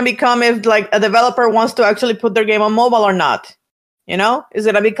just gonna become if like a developer wants to actually put their game on mobile or not. You know? Is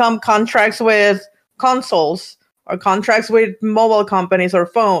it gonna become contracts with consoles or contracts with mobile companies or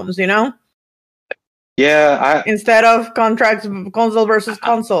phones, you know? Yeah, instead of contracts console versus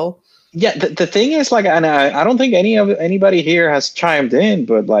console. Yeah, the thing is, like, and I don't think anybody here has chimed in,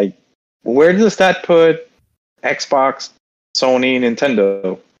 but like, where does that put Xbox, Sony,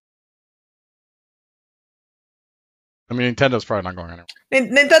 Nintendo? I mean, Nintendo's probably not going anywhere.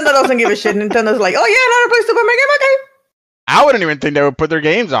 Nintendo doesn't give a shit. Nintendo's like, oh yeah, another place to put my game. Okay. I wouldn't even think they would put their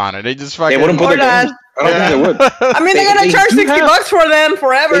games on it. They just fucking. They wouldn't put their games. I don't think they would. I mean, they're gonna charge $60 for them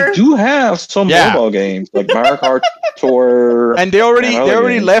forever. They do have some mobile games like Mario Kart Tour, and they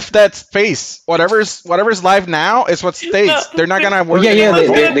already left that space. Whatever's live now is what stays. They're not gonna work.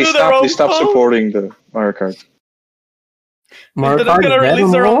 They stopped supporting the Mario Kart. They're gonna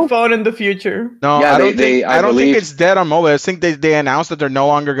release their own phone in the future. No, I don't think it's dead on mobile. I think they announced that they're no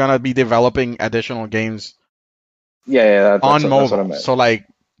longer gonna be developing additional games. On mobile. That's what I meant. So like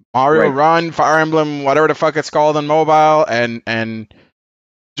Mario Run, Fire Emblem, whatever the fuck it's called on mobile, and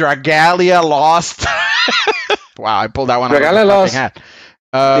Dragalia Lost. Wow, I pulled that one out. Dragalia Lost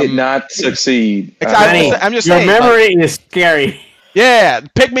did not succeed. I'm just saying. Your memory is scary. Yeah,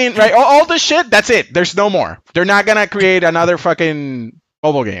 Pikmin, right? All this shit, that's it. There's no more. They're not gonna create another fucking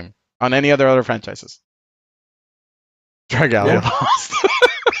mobile game on any other franchises. Dragalia Lost.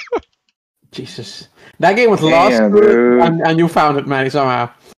 Jesus. That game was lost, and you found it, Manny, somehow.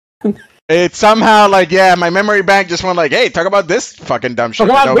 It's somehow like, my memory bank just went like, hey, talk about this fucking dumb shit.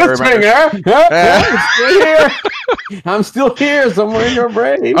 Talk about this thing, it's still here. I'm still here somewhere in your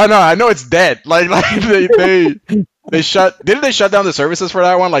brain. Oh, no, I know it's dead. Like they didn't they shut down the services for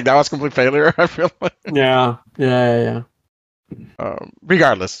that one? Like, that was complete failure, I feel like. Yeah.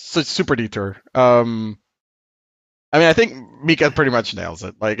 Regardless, so super detour. I mean, I think Mika pretty much nails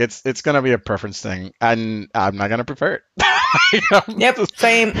it. Like, it's gonna be a preference thing, and I'm not gonna prefer it. Yep,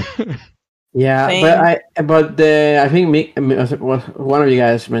 same. Yeah, same. I think one of you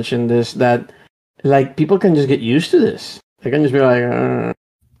guys mentioned this, that like people can just get used to this. They can just be like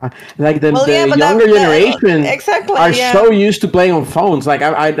the younger generation are so used to playing on phones. Like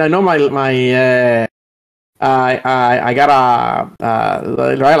I know my I got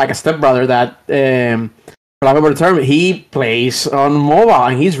like a stepbrother that for lack of a better term, he plays on mobile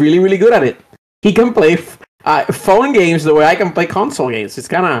and he's really, really good at it. He can play phone games the way I can play console games. It's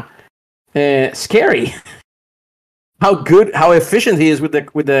kind of scary how efficient he is with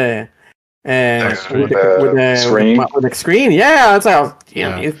the screen. Yeah, that's how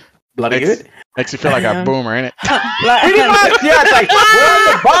he's bloody good. Makes you feel like a boomer, innit? Pretty much, yeah. It's like, where are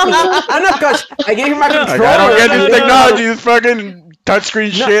the buttons? I know, gosh, I gave him my controller. I don't get this technology, this fucking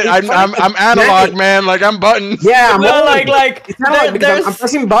touchscreen shit. I'm analog, man. Like, I'm buttons. Yeah, I'm I'm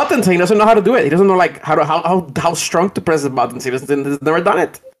pressing buttons and he doesn't know how to do it. He doesn't know like how strong to press the buttons. He's never done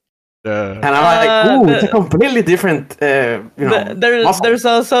it. And I'm like, ooh, it's a completely different. There's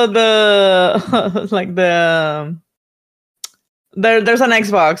also There's an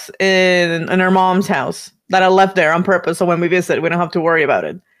Xbox in her mom's house that I left there on purpose, so when we visit, we don't have to worry about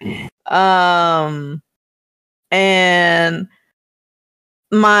it. And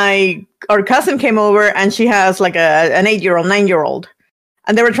our cousin came over, and she has like an 8-year-old, 9-year-old,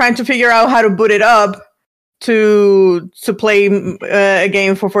 and they were trying to figure out how to boot it up to play a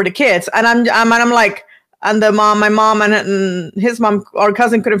game for the kids, and I'm like. And my mom and his mom, our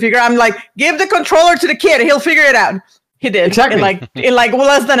cousin couldn't figure out. I'm like, give the controller to the kid, he'll figure it out. He did. Exactly. In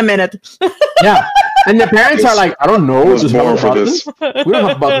less than a minute. Yeah. And the parents are like, I don't know. There's more for this. We don't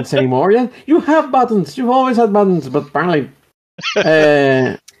have buttons anymore. Yeah. You have buttons. You've always had buttons, but apparently.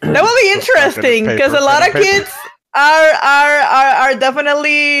 That will be interesting because a lot of kids are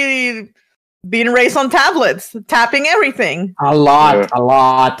definitely being raised on tablets, tapping everything. A lot of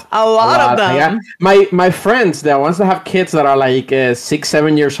them. Yeah. My friends, the ones that have kids that are like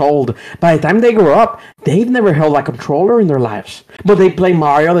 6-7 years old, by the time they grow up, they've never held a controller in their lives. But they play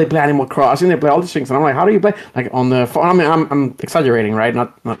Mario, they play Animal Crossing, they play all these things. And I'm like, how do you play? Like on the phone. I mean, I'm exaggerating, right?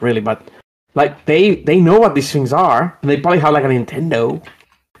 Not really, but like they know what these things are. And they probably have like a Nintendo.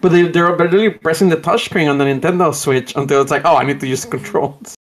 But they're really pressing the touchscreen on the Nintendo Switch until it's like, oh, I need to use the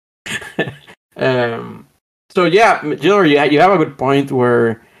controls. So yeah, Jill, you have a good point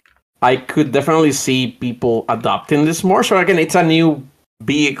where I could definitely see people adopting this more. So again, it's a new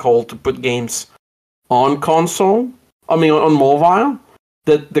vehicle to put games on console. I mean, on mobile.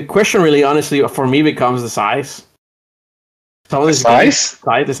 The question really, honestly, for me becomes the size. The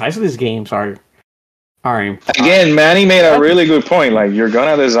size of these games are. Again, Manny made a really good point. Like, you're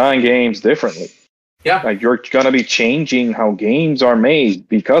gonna design games differently. Yeah. Like, you're going to be changing how games are made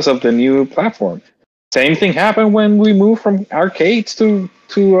because of the new platform. Same thing happened when we moved from arcades to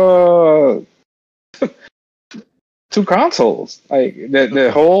consoles. Like,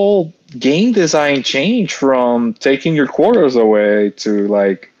 the whole game design changed from taking your quarters away to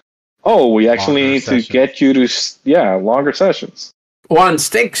like, oh, we actually need to get you to longer sessions. Well,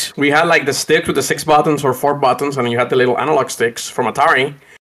 sticks. We had like the stick with the 6 buttons or 4 buttons, and you had the little analog sticks from Atari.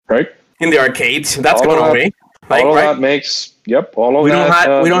 Right. In the arcades, that's going away. Like, all of that makes all of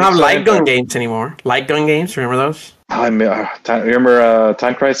that. We don't have light gun games anymore. Light gun games, remember those? Remember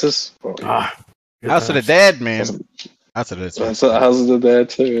Time Crisis? House of the Dead, man. House of the Dead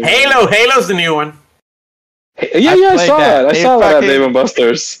too. Halo's the new one. Yeah, I saw that. I saw that at Dave &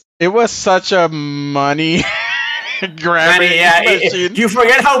 Buster's. It was such a money grabbing machine. You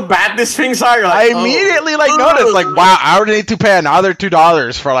forget how bad these things are. Like, I immediately noticed, like, wow, I already need to pay another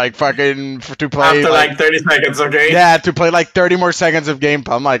 $2 for like to play after like 30 seconds. Okay. Yeah, to play like 30 more seconds of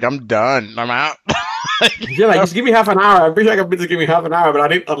gameplay. I'm like, I'm done. I'm out. Just give me half an hour. I'm pretty sure I could just give me half an hour, but I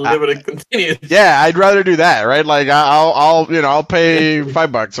need unlimited continuous. Yeah, I'd rather do that, right? Like, I'll pay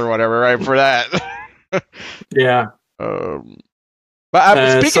 $5 or whatever, right, for that. Yeah.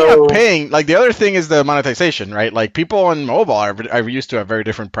 But speaking of paying, like the other thing is the monetization, right? Like people on mobile are used to a very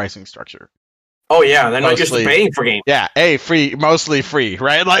different pricing structure. Oh yeah, they're not used to paying for games. Yeah, mostly free,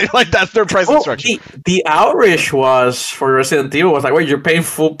 right? Like that's their pricing structure. The outrage was for Resident Evil was like, wait, you're paying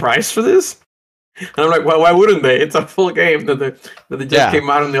full price for this? And I'm like, well, why wouldn't they? It's a full game that they just came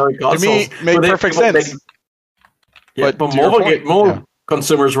out on the other consoles. To me, made perfect sense. But mobile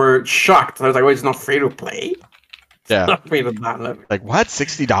consumers were shocked. I was like, wait, it's not free to play? Yeah. Like what?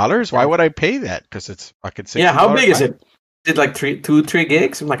 $60? Why would I pay that? Because it's fucking $60. Yeah, how big is it? Is it like 3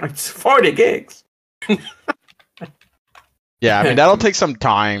 gigs? I'm like, it's 40 gigs. Yeah, I mean that'll take some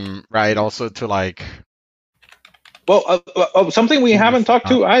time, right? Also to like. Well, something we haven't talked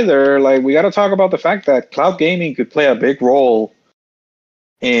to either. Like we got to talk about the fact that cloud gaming could play a big role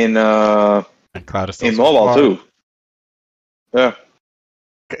in mobile too. Yeah.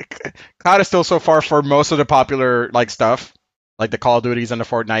 Cloud is still so far for most of the popular like stuff, like the Call of Duties and the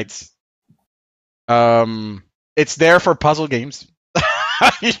Fortnites. It's there for puzzle games.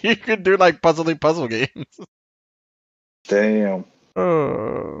 You could do like puzzle games. Damn.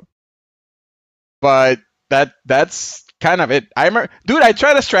 But that's kind of it. I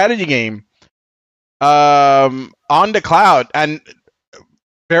tried a strategy game on the cloud, and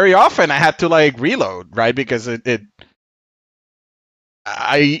very often I had to like reload, right? Because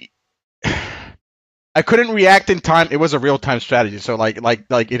I couldn't react in time. It was a real-time strategy, so like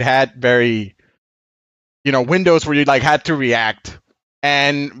it had very windows where you like had to react,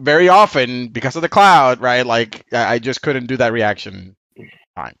 and very often because of the cloud, right? Like I just couldn't do that reaction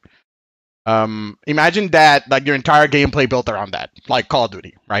time. Imagine that like your entire gameplay built around that, like Call of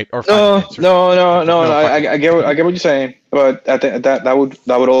Duty, right? Or no. I get what you're saying, but I think that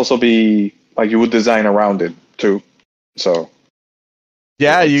would also be like you would design around it too. So.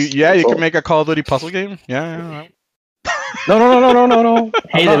 Yeah, you can make a Call of Duty puzzle game. Yeah. No.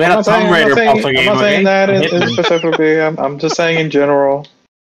 Hey, they made a Tomb Raider puzzle game. I'm not saying that specifically. I'm just saying in general.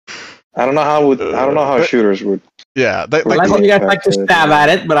 I don't know how shooters would. Yeah, you guys like to stab at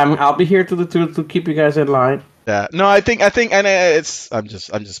it, but I'll be here to keep you guys in line. Yeah, no, I think, and I'm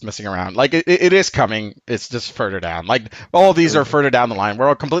just messing around. Like it is coming. It's just further down. Like all of these are further down the line. We're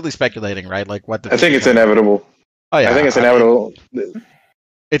all completely speculating, right? Like what? I think it's inevitable. Oh yeah, I think it's inevitable.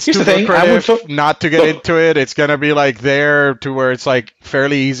 It's too lucrative not to get into it. It's gonna be like there to where it's like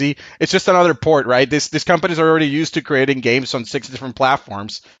fairly easy. It's just another port, right? These companies are already used to creating games on 6 different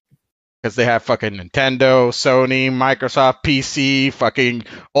platforms because they have fucking Nintendo, Sony, Microsoft, PC, fucking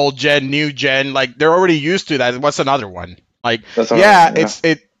old gen, new gen. Like they're already used to that. What's another one? Like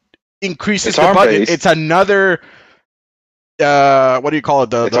it increases the budget. It's another. What do you call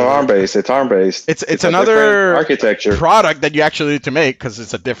it? It's ARM-based. It's another architecture product that you actually need to make because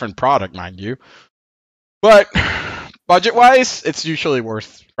it's a different product, mind you. But budget-wise, it's usually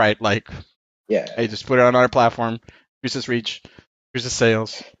worth, right? Like, hey, just put it on another platform, increases reach, increases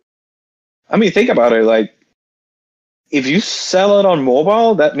sales. I mean, think about it. Like, if you sell it on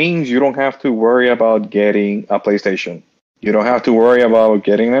mobile, that means you don't have to worry about getting a PlayStation. You don't have to worry about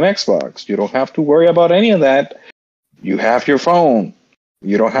getting an Xbox. You don't have to worry about any of that. You have your phone.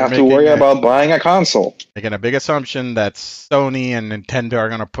 You don't have to worry about buying a console. Making a big assumption that Sony and Nintendo are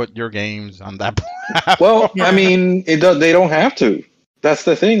going to put your games on that platform. Well, I mean, they don't have to. That's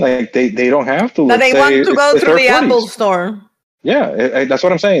the thing. Like they don't have to. But they want to go through the Apple Store. Yeah, that's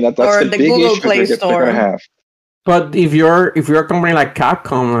what I'm saying. That's or the the big Google issue Play they're Store. going to have. But if you're a company like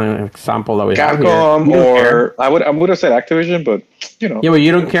Capcom, an example that we have here, or I would have said Activision, but Yeah, but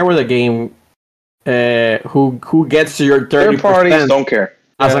you don't care where the game. Who gets to your 30%? Third parties don't care.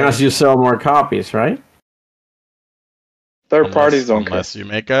 As long as you sell more copies, right? Third parties don't care. Unless you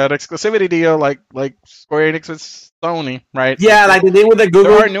make an exclusivity deal like Square Enix with Sony, right? Yeah, like they did with the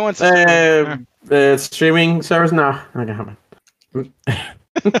Google there are nuances. Streaming service. No, okay.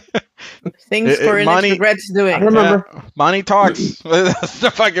 Things Square Enix regrets doing. I remember. Money talks. That's the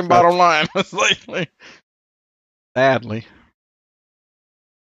fucking bottom line. It's like Sadly.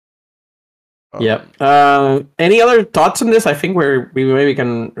 Yep. Any other thoughts on this? I think we maybe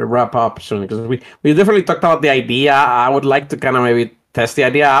can wrap up soon because we definitely talked about the idea. I would like to kind of maybe test the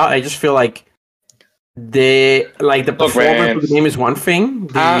idea out. I just feel like the performance of the game is one thing.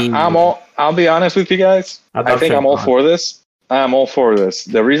 I'll be honest with you guys. I think I'm all for this. I'm all for this.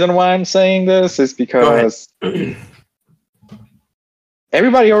 The reason why I'm saying this is because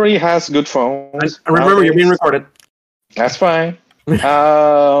everybody already has good phones. I remember you're being recorded. That's fine.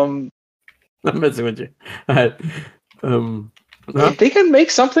 I'm messing with you. If they can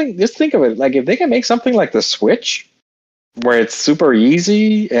make something, just think of it. Like if they can make something like the Switch, where it's super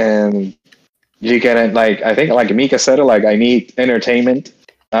easy and you can I think like Mika said it. Like I need entertainment.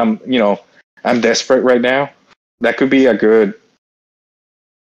 I'm desperate right now. That could be a good.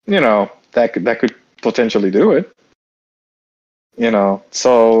 That could potentially do it.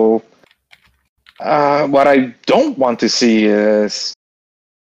 So what I don't want to see is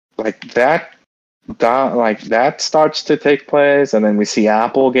that starts to take place, and then we see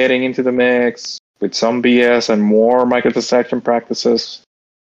Apple getting into the mix with some BS and more microtransaction practices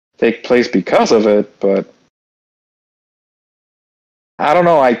take place because of it. But I don't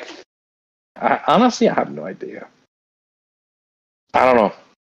know. I honestly, I have no idea. I don't know.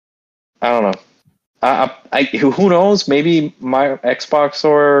 Who knows? Maybe my Xbox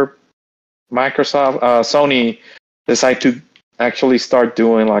or Microsoft, Sony decide to actually start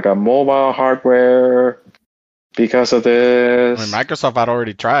doing like a mobile hardware because of this. I mean, Microsoft had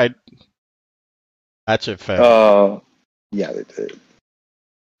already tried. That shit failed. Yeah, they did.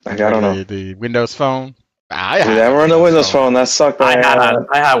 I don't know. The Windows Phone. I never on the Windows Phone. That sucked. I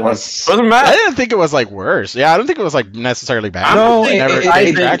had one. Wasn't bad. I didn't think it was worse. Yeah, I don't think it was necessarily bad. No,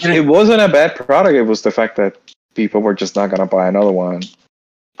 it wasn't a bad product. It was the fact that people were just not gonna buy another one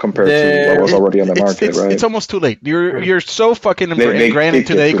compared to what was already on the market, right? It's almost too late. You're so fucking ingrained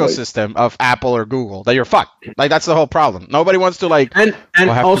into the ecosystem of Apple or Google that you're fucked. That's the whole problem. Nobody wants to and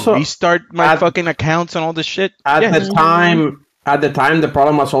have also to restart my fucking accounts and all this shit. At the time, the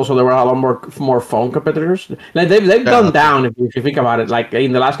problem was also there were a lot more phone competitors. They've gone down if you think about it.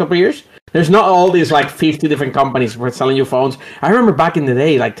 In the last couple of years, there's not all these 50 different companies for selling you phones. I remember back in the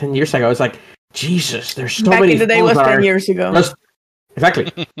day, 10 years ago, it's Jesus, there's so many. Back in the day was 10 years ago.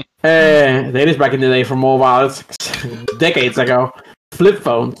 Exactly. That is back in the day for mobile. It's decades ago. Flip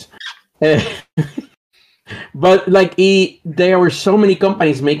phones. But there were so many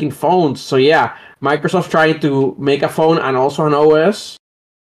companies making phones. So yeah. Microsoft trying to make a phone and also an OS.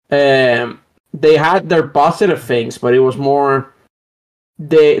 They had their positive things, but it was more.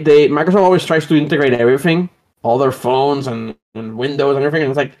 Microsoft always tries to integrate everything, all their phones and Windows and everything.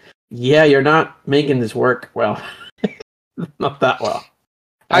 And it's you're not making this work well, not that well.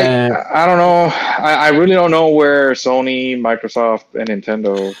 I don't know. I really don't know where Sony, Microsoft, and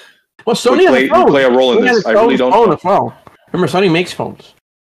Nintendo. Well, Sony play a role in this. I really don't know. As well. Remember, Sony makes phones.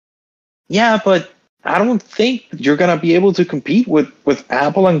 Yeah, but I don't think you're gonna be able to compete with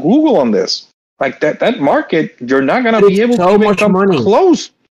Apple and Google on this. That market, you're not gonna be able to come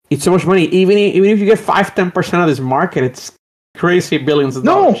close. It's so much money. Even if you get 5-10% of this market, it's crazy billions of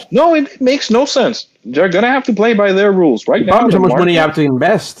dollars. No, it makes no sense. They're gonna have to play by their rules right now. How much money you have to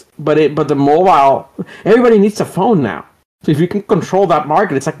invest, but the mobile, everybody needs a phone now. So if you can control that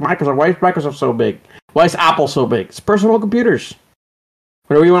market, it's like Microsoft. Why is Microsoft so big? Why is Apple so big? It's personal computers.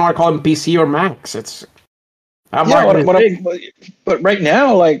 Whatever you want to call them, PC or Macs, it's. But right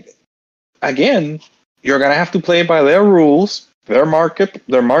now, again, you're gonna have to play by their rules, their market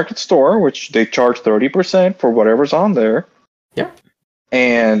store, which they charge 30% for whatever's on there. Yeah.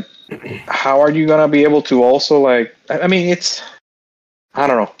 And how are you gonna be able to also I mean, I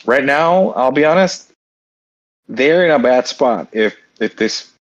don't know. Right now, I'll be honest, they're in a bad spot. They're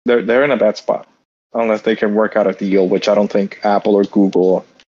in a bad spot unless they can work out a deal, which I don't think Apple or Google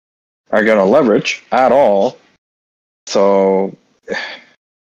are gonna leverage at all. So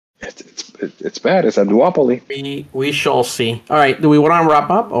it's bad. It's a duopoly. We shall see. All right. Do we want to wrap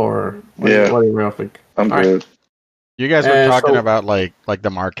up or what do you think? I'm good. Right. You guys were talking about the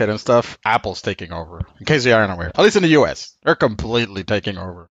market and stuff. Apple's taking over. In case you aren't aware, at least in the US, they're completely taking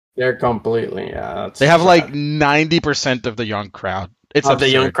over. They're completely They have 90% of the young crowd. It's of the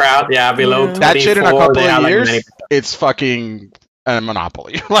young crowd. Yeah, below 24, that shit in a couple of years. It's fucking a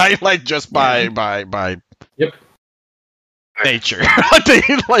monopoly. Just by Yep. Nature. Yeah.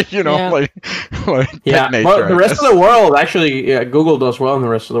 Nature, but the rest of the world actually, Google does well in the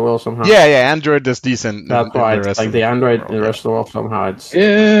rest of the world somehow. Yeah, Android does decent. That's why it's the Android in the rest of the world somehow. It's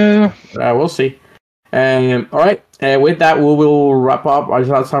we'll see. All right. With that, we will wrap up.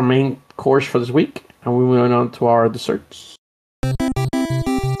 That's our main course for this week. And we move on to our desserts.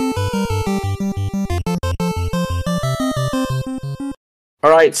 All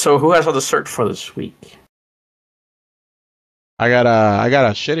right, so who has a dessert for this week? I got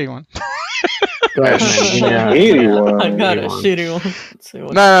a shitty one. Shitty one. I got a shitty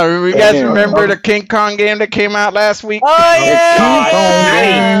one. No, you guys remember the King Kong game that came out last week? Oh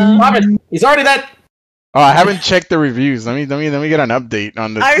yeah! Stop it! He's already dead. Oh, I haven't checked the reviews. Let me get an update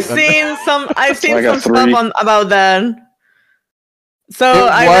on this. I've seen some stuff about that. So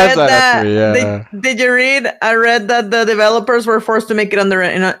I read that. Did you read? I read that the developers were forced to make it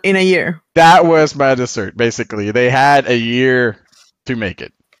in a year. That was my dessert. Basically, they had a year to make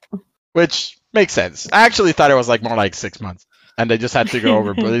it, which makes sense. I actually thought it was like more like 6 months, and they just had to go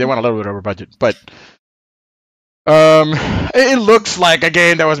over. They went a little bit over budget, but it looks like a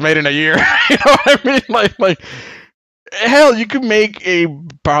game that was made in a year. You know what I mean? Like hell, you could make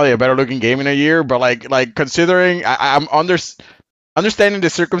probably a better looking game in a year, but like considering I'm understanding the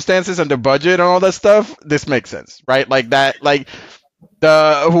circumstances and the budget and all that stuff, this makes sense, right? Like that, like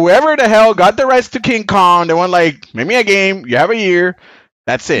whoever the hell got the rights to King Kong, they went like, make me a game. You have a year.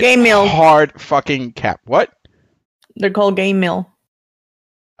 That's it. Game Mill. Hard fucking cap. What? They're called Game Mill.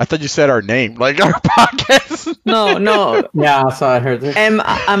 I thought you said our name, like our podcast. No. Yeah, so I heard it.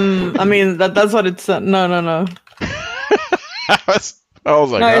 I mean that's what it's. No. I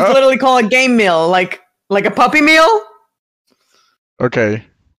was like, no, it's literally called a Game Mill, like a puppy meal. Okay.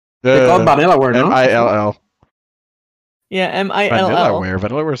 They called Vanillaware, no? MILL. Yeah, MILL.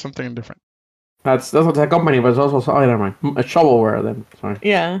 Vanillaware is something different. That's what that company, but it's also never mind. A shovelware then. Sorry.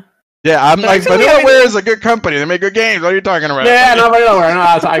 Yeah. Yeah, I'm like, Vanillaware is a good company. They make good games. What are you talking about? Yeah, no, Vanillaware.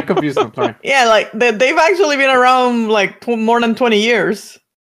 No, I confused them. Sorry. Yeah, like they've actually been around like more than 20 years.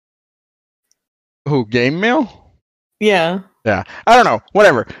 Who, Game Mill? Yeah. Yeah, I don't know.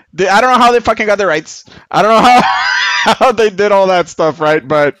 Whatever. I don't know how they fucking got the rights. I don't know how they did all that stuff, right?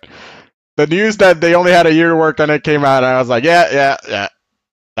 But the news that they only had a year to work on it came out, and I was like, yeah,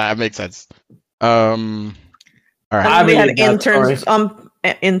 that makes sense. All right. They had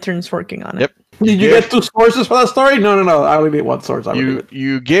interns working on it. Yep. Did you get 2 sources for that story? No. I only need 1 source.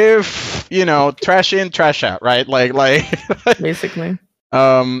 You give, trash in, trash out, right? Like basically.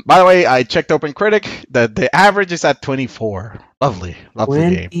 By the way, I checked OpenCritic. The average is at 24. Lovely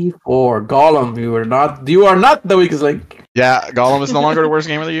 24. Game. Gollum, you are not the weakest link. Yeah, Gollum is no longer the worst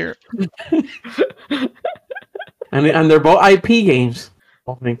game of the year. and they're both IP games.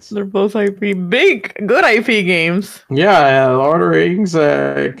 They're both good IP games. Yeah, Lord of the Rings,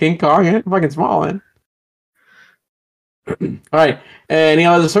 King Kong, and fucking small, man. All right, any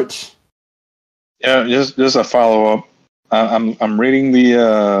other desserts? Yeah, just a follow up. I'm reading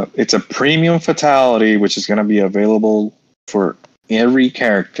it's a premium fatality, which is going to be available for every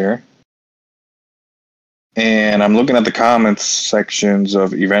character. And I'm looking at the comments sections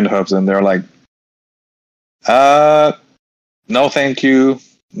of Event Hubs, and they're like, no, thank you.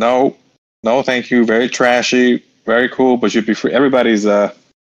 No, thank you. Very trashy, very cool, but should be free. Everybody's, yeah.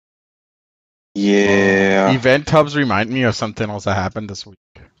 Event Hubs remind me of something else that happened this week.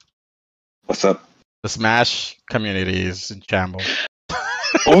 What's up? The Smash community is in shambles.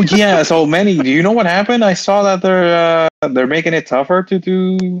 Oh yeah, so many. Do you know what happened? I saw that they're making it tougher to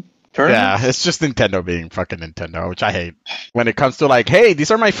do tournaments. Yeah, it's just Nintendo being fucking Nintendo, which I hate. When it comes to like, hey,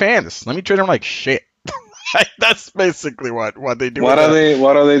 these are my fans. Let me treat them like shit. That's basically what they do. What are they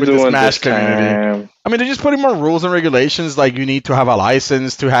doing? The Smash community. I mean, they're just putting more rules and regulations. Like, you need to have a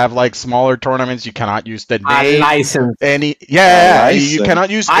license to have like smaller tournaments. You cannot use the name. License. You cannot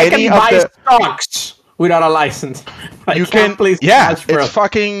use any of the. I can buy stocks without a license. You can. Yeah, it's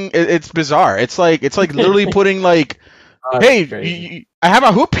fucking. It's bizarre. It's like literally putting like, hey, I have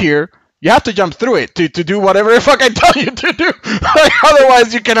a hoop here. You have to jump through it to do whatever the fuck I tell you to do. Like,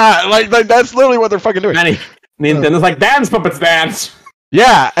 otherwise you cannot. Like that's literally what they're fucking doing. Nintendo's like, dance puppets dance.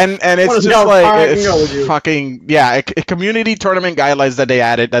 Yeah, and it's just like it's fucking a community tournament guidelines that they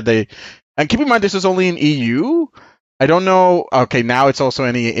added and keep in mind this is only in EU. I don't know. Okay, now it's also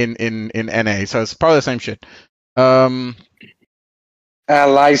in NA, so it's probably the same shit. A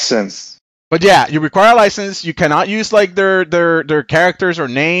license. But yeah, you require a license. You cannot use like their characters or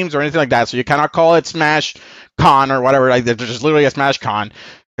names or anything like that. So you cannot call it Smash Con or whatever. Like there's just literally a Smash Con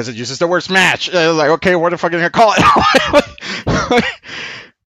because it uses the word Smash. Like, okay, what the fuck are you gonna call it?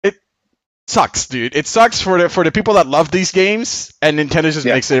 It sucks, dude. It sucks for the people that love these games, and Nintendo just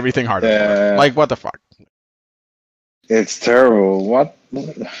makes everything harder. Like, what the fuck? It's terrible. What?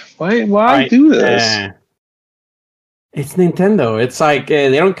 Why do this? It's Nintendo. It's like they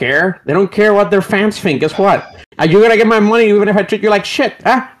don't care. They don't care what their fans think. Guess what? Are you gonna get my money even if I treat you like shit?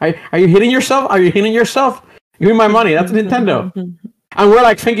 Are you hitting yourself? Are you hitting yourself? Give me my money. That's Nintendo. And we're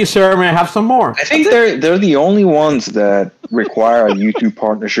like, thank you, sir. May I have some more? I think they're the only ones that require a YouTube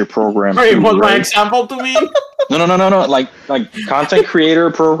partnership program. Sorry, was my example to me? No. Like content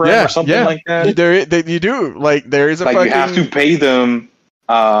creator program or something like that. You do. Like there is a like you have to pay them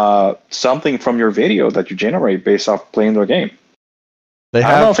something from your video that you generate based off playing their game. They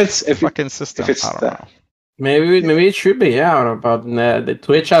have I don't know if it's fucking system. If it's I don't know. Maybe it should be. Yeah, but the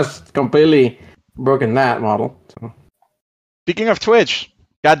Twitch has completely broken that model. So. Speaking of Twitch,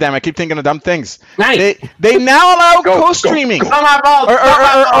 goddamn, I keep thinking of dumb things. Nice. They now allow co-streaming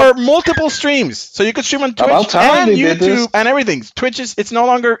or multiple streams, so you could stream on Twitch and YouTube and everything. Twitch it's no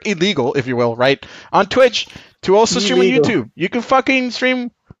longer illegal, if you will, right? On Twitch to also stream on YouTube. You can fucking stream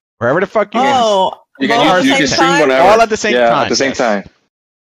wherever the fuck you want. You can stream whatever. All at the same time. At the same time.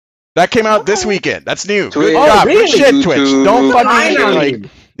 That came out this weekend. That's new. Twitch. Good job. Really? Good shit, Twitch. Don't fucking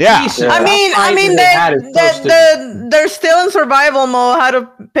like. Yeah. I mean, they're still in survival mode. How to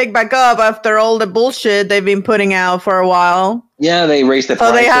pick back up after all the bullshit they've been putting out for a while. Yeah, they raised the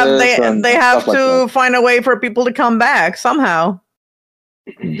prices. So they have to find a way for people to come back somehow.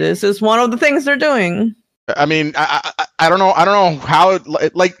 This is one of the things they're doing. I mean, I don't know how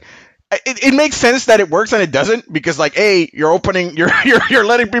it makes sense that it works and it doesn't, because like you're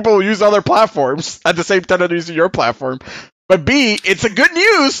letting people use other platforms at the same time that they're using your platform. But B, it's a good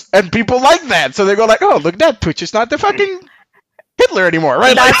news, and people like that, so they go like, "Oh, look at that! Twitch is not the fucking Hitler anymore,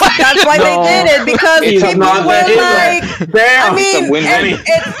 right?" That's why they did it, because people were like, "Damn!" I mean,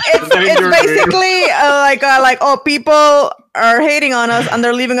 it's basically like, oh, people are hating on us and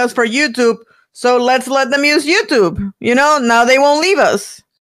they're leaving us for YouTube, so let's let them use YouTube. You know, now they won't leave us.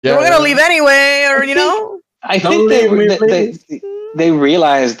 Yeah, we're gonna leave anyway, or I think they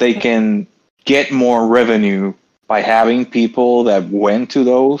realize they can get more revenue by having people that went to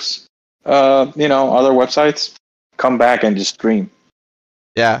those, other websites come back and just stream.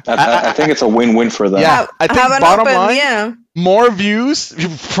 Yeah, I think it's a win-win for them. Yeah, I think bottom line, more views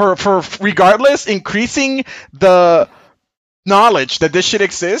for regardless, increasing the knowledge that this shit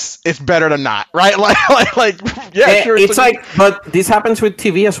exists is better than not, right? Sure, it's like, but this happens with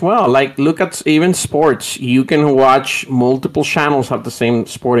TV as well. Like, look at even sports. You can watch multiple channels have the same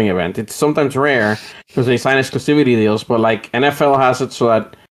sporting event. It's sometimes rare because they sign exclusivity deals, but like NFL has it so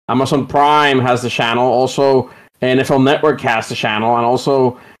that Amazon Prime has the channel, also NFL Network has the channel, and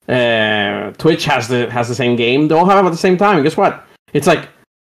also Twitch has the same game. They all have it at the same time. And guess what? It's like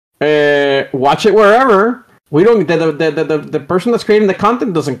watch it wherever. We don't. The person that's creating the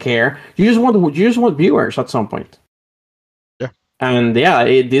content doesn't care. You just want viewers at some point. Yeah. And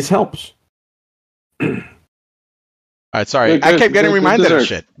this helps. All right. Sorry, I kept getting reminded of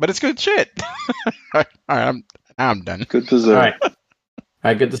shit, but it's good shit. All right. I'm done. Good dessert. All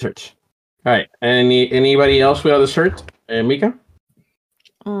right. Good dessert. All right. Anybody else with other dessert? Mika.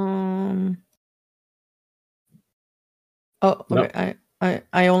 Oh. Okay. No.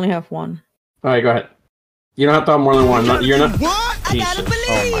 I only have one. All right. Go ahead. You don't have to have more than one. You're not. What? Jesus.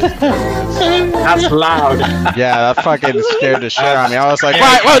 Oh my God. That's loud. Yeah, that fucking scared the shit out of me. I was like,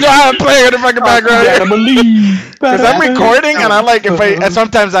 right, well, do I have a player in the fucking background? Because I'm recording, and I like and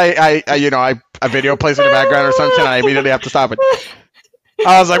sometimes I video plays in the background or something, and I immediately have to stop it.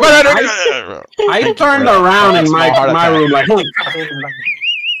 I was like, what? I turned around in my room like, holy crap.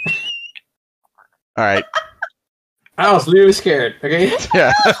 All right. I was really scared. Okay.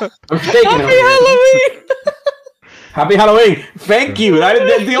 Yeah. I'm shaking. Happy Halloween. Happy Halloween. Thank you.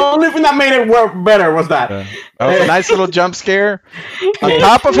 The only thing that made it work better was that. Yeah. That was a nice little jump scare. On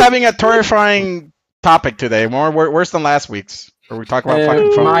top of having a terrifying topic today, worse than last week's, where we talk about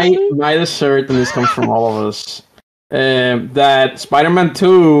fucking phones. My dessert, and this comes from all of us, that Spider-Man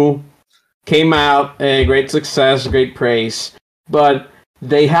 2 came out, a great success, great praise, but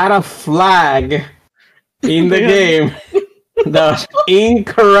they had a flag in the game that was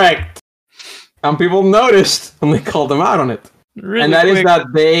incorrect, and people noticed and they called them out on it. Really and that quick. Is that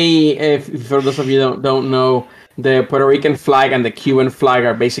they, for those of you don't know, the Puerto Rican flag and the Cuban flag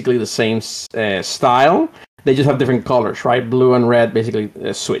are basically the same style. They just have different colors, right? Blue and red basically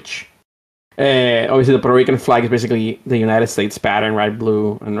switch. Obviously, the Puerto Rican flag is basically the United States pattern, right?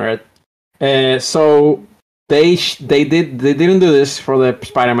 Blue and red. So They didn't do this for the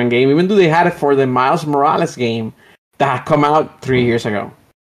Spider-Man game, even though they had it for the Miles Morales game that had come out 3 years ago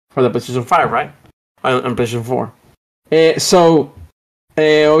for the PlayStation 5, right? And PlayStation 4. So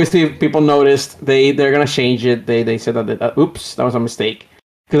obviously people noticed they're gonna change it. They said that oops, that was a mistake.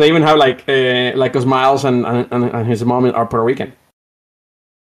 Because they even have like because Miles and his mom are Puerto Rican.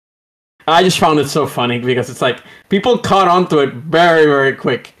 I just found it so funny because it's like people caught onto it very, very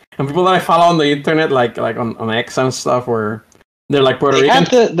quick. And people that I follow on the internet, like on X and stuff, where they're like Puerto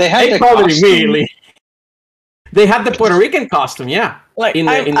Rican. They had the costume. Immediately. They had the Puerto Rican costume, yeah. Like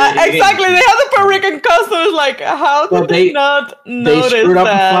exactly, they had the Puerto Rican costume. It's like, how did they not notice they screwed up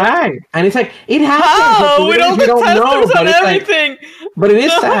the flag? And it's like, it happens. How? With all the testers and everything. But it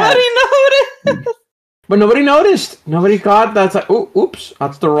is sad. Nobody noticed. But nobody noticed. Nobody got that. It's like, oops,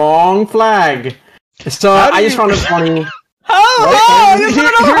 that's the wrong flag. So I just found it funny. How? Here's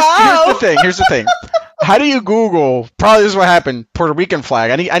the thing. How do you Google? Probably this is what happened. Puerto Rican flag.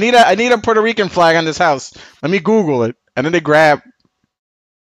 I need a Puerto Rican flag on this house. Let me Google it, and then they grab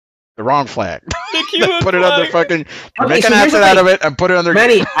the wrong flag. Put it under fucking. Make an asset out of it and put it under.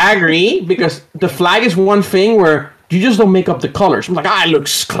 Manny, I agree because the flag is one thing where you just don't make up the colors. I'm like, it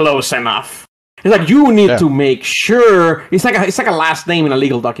looks close enough. It's like you need to make sure. It's like a last name in a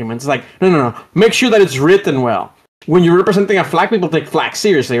legal document. It's like no. Make sure that it's written well. When you're representing a flag, people take flag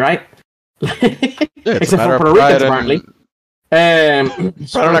seriously, right? Except for Puerto Ricans, apparently. Pride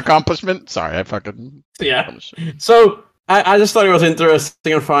and accomplishment. Sorry, I fucking. Yeah. So I just thought it was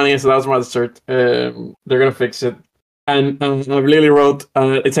interesting and funny, so that was my search. They're gonna fix it, and I really wrote,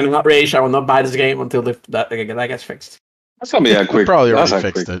 "It's an outrage. I will not buy this game until that gets fixed." That's gonna be a quick. Probably already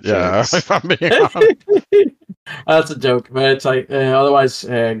fixed it. Yeah, if I'm being honest. That's a joke, but it's like otherwise,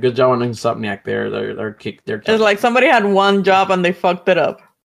 good job on Insomniac. They're kicked. It's like somebody had one job and they fucked it up.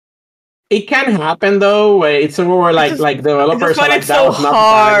 It can happen though. It's somewhere where like developers are like, it's so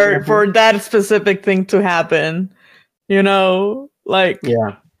hard for that specific thing to happen. You know, like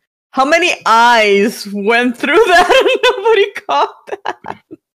how many eyes went through that and nobody caught that?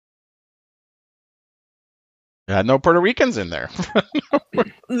 Yeah, no Puerto Ricans in there.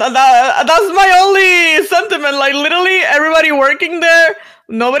 That's my only sentiment. Like literally everybody working there,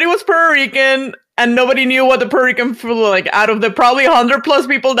 nobody was Puerto Rican. And nobody knew what the Puerto Rican flew like. Out of the probably 100+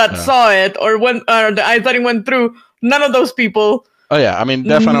 people that saw it or the eyes that it went through, none of those people. Oh yeah, I mean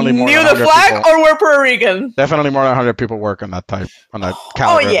definitely more. Knew the flag or were Puerto Rican. Definitely more than 100 people work on that caliber.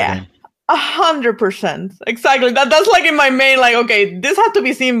 Oh yeah, 100%. Exactly. That's like in my main like. Okay, this had to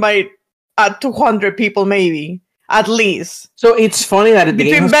be seen by 200 people maybe. At least. So it's funny that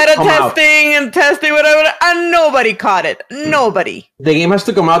between beta testing and testing, whatever, and nobody caught it. Nobody. The game has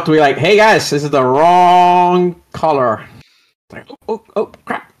to come out to be like, hey guys, this is the wrong color. Like, oh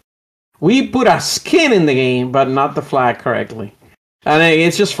crap. We put a skin in the game, but not the flag correctly. And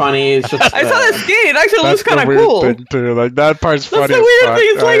it's just funny. It's just, I saw that skin. It actually looks kind of cool. Like that part's funny. That's the weird thing.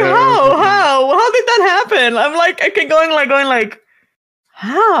 It's like, how did that happen? I'm like, okay, going like,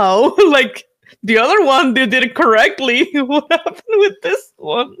 how? Like. The other one, they did it correctly. What happened with this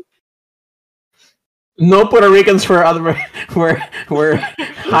one? No Puerto Ricans were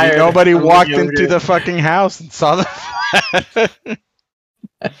hired. Nobody walked into the fucking house and saw the.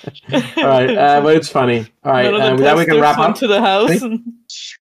 All right, but it's funny. All right, with that we can wrap up. To the house.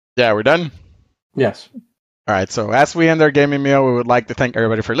 Yeah, we're done. Yes. All right, so as we end our gaming meal, we would like to thank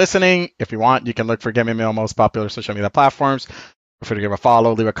everybody for listening. If you want, you can look for Gaming Meal on most popular social media platforms. Feel free to give a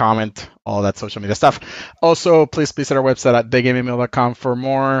follow, leave a comment, all that social media stuff. Also, please visit our website at thegamingmeal.com for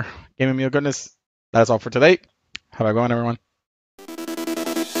more Gaming Meal goodness. That is all for today. Have a good one, everyone.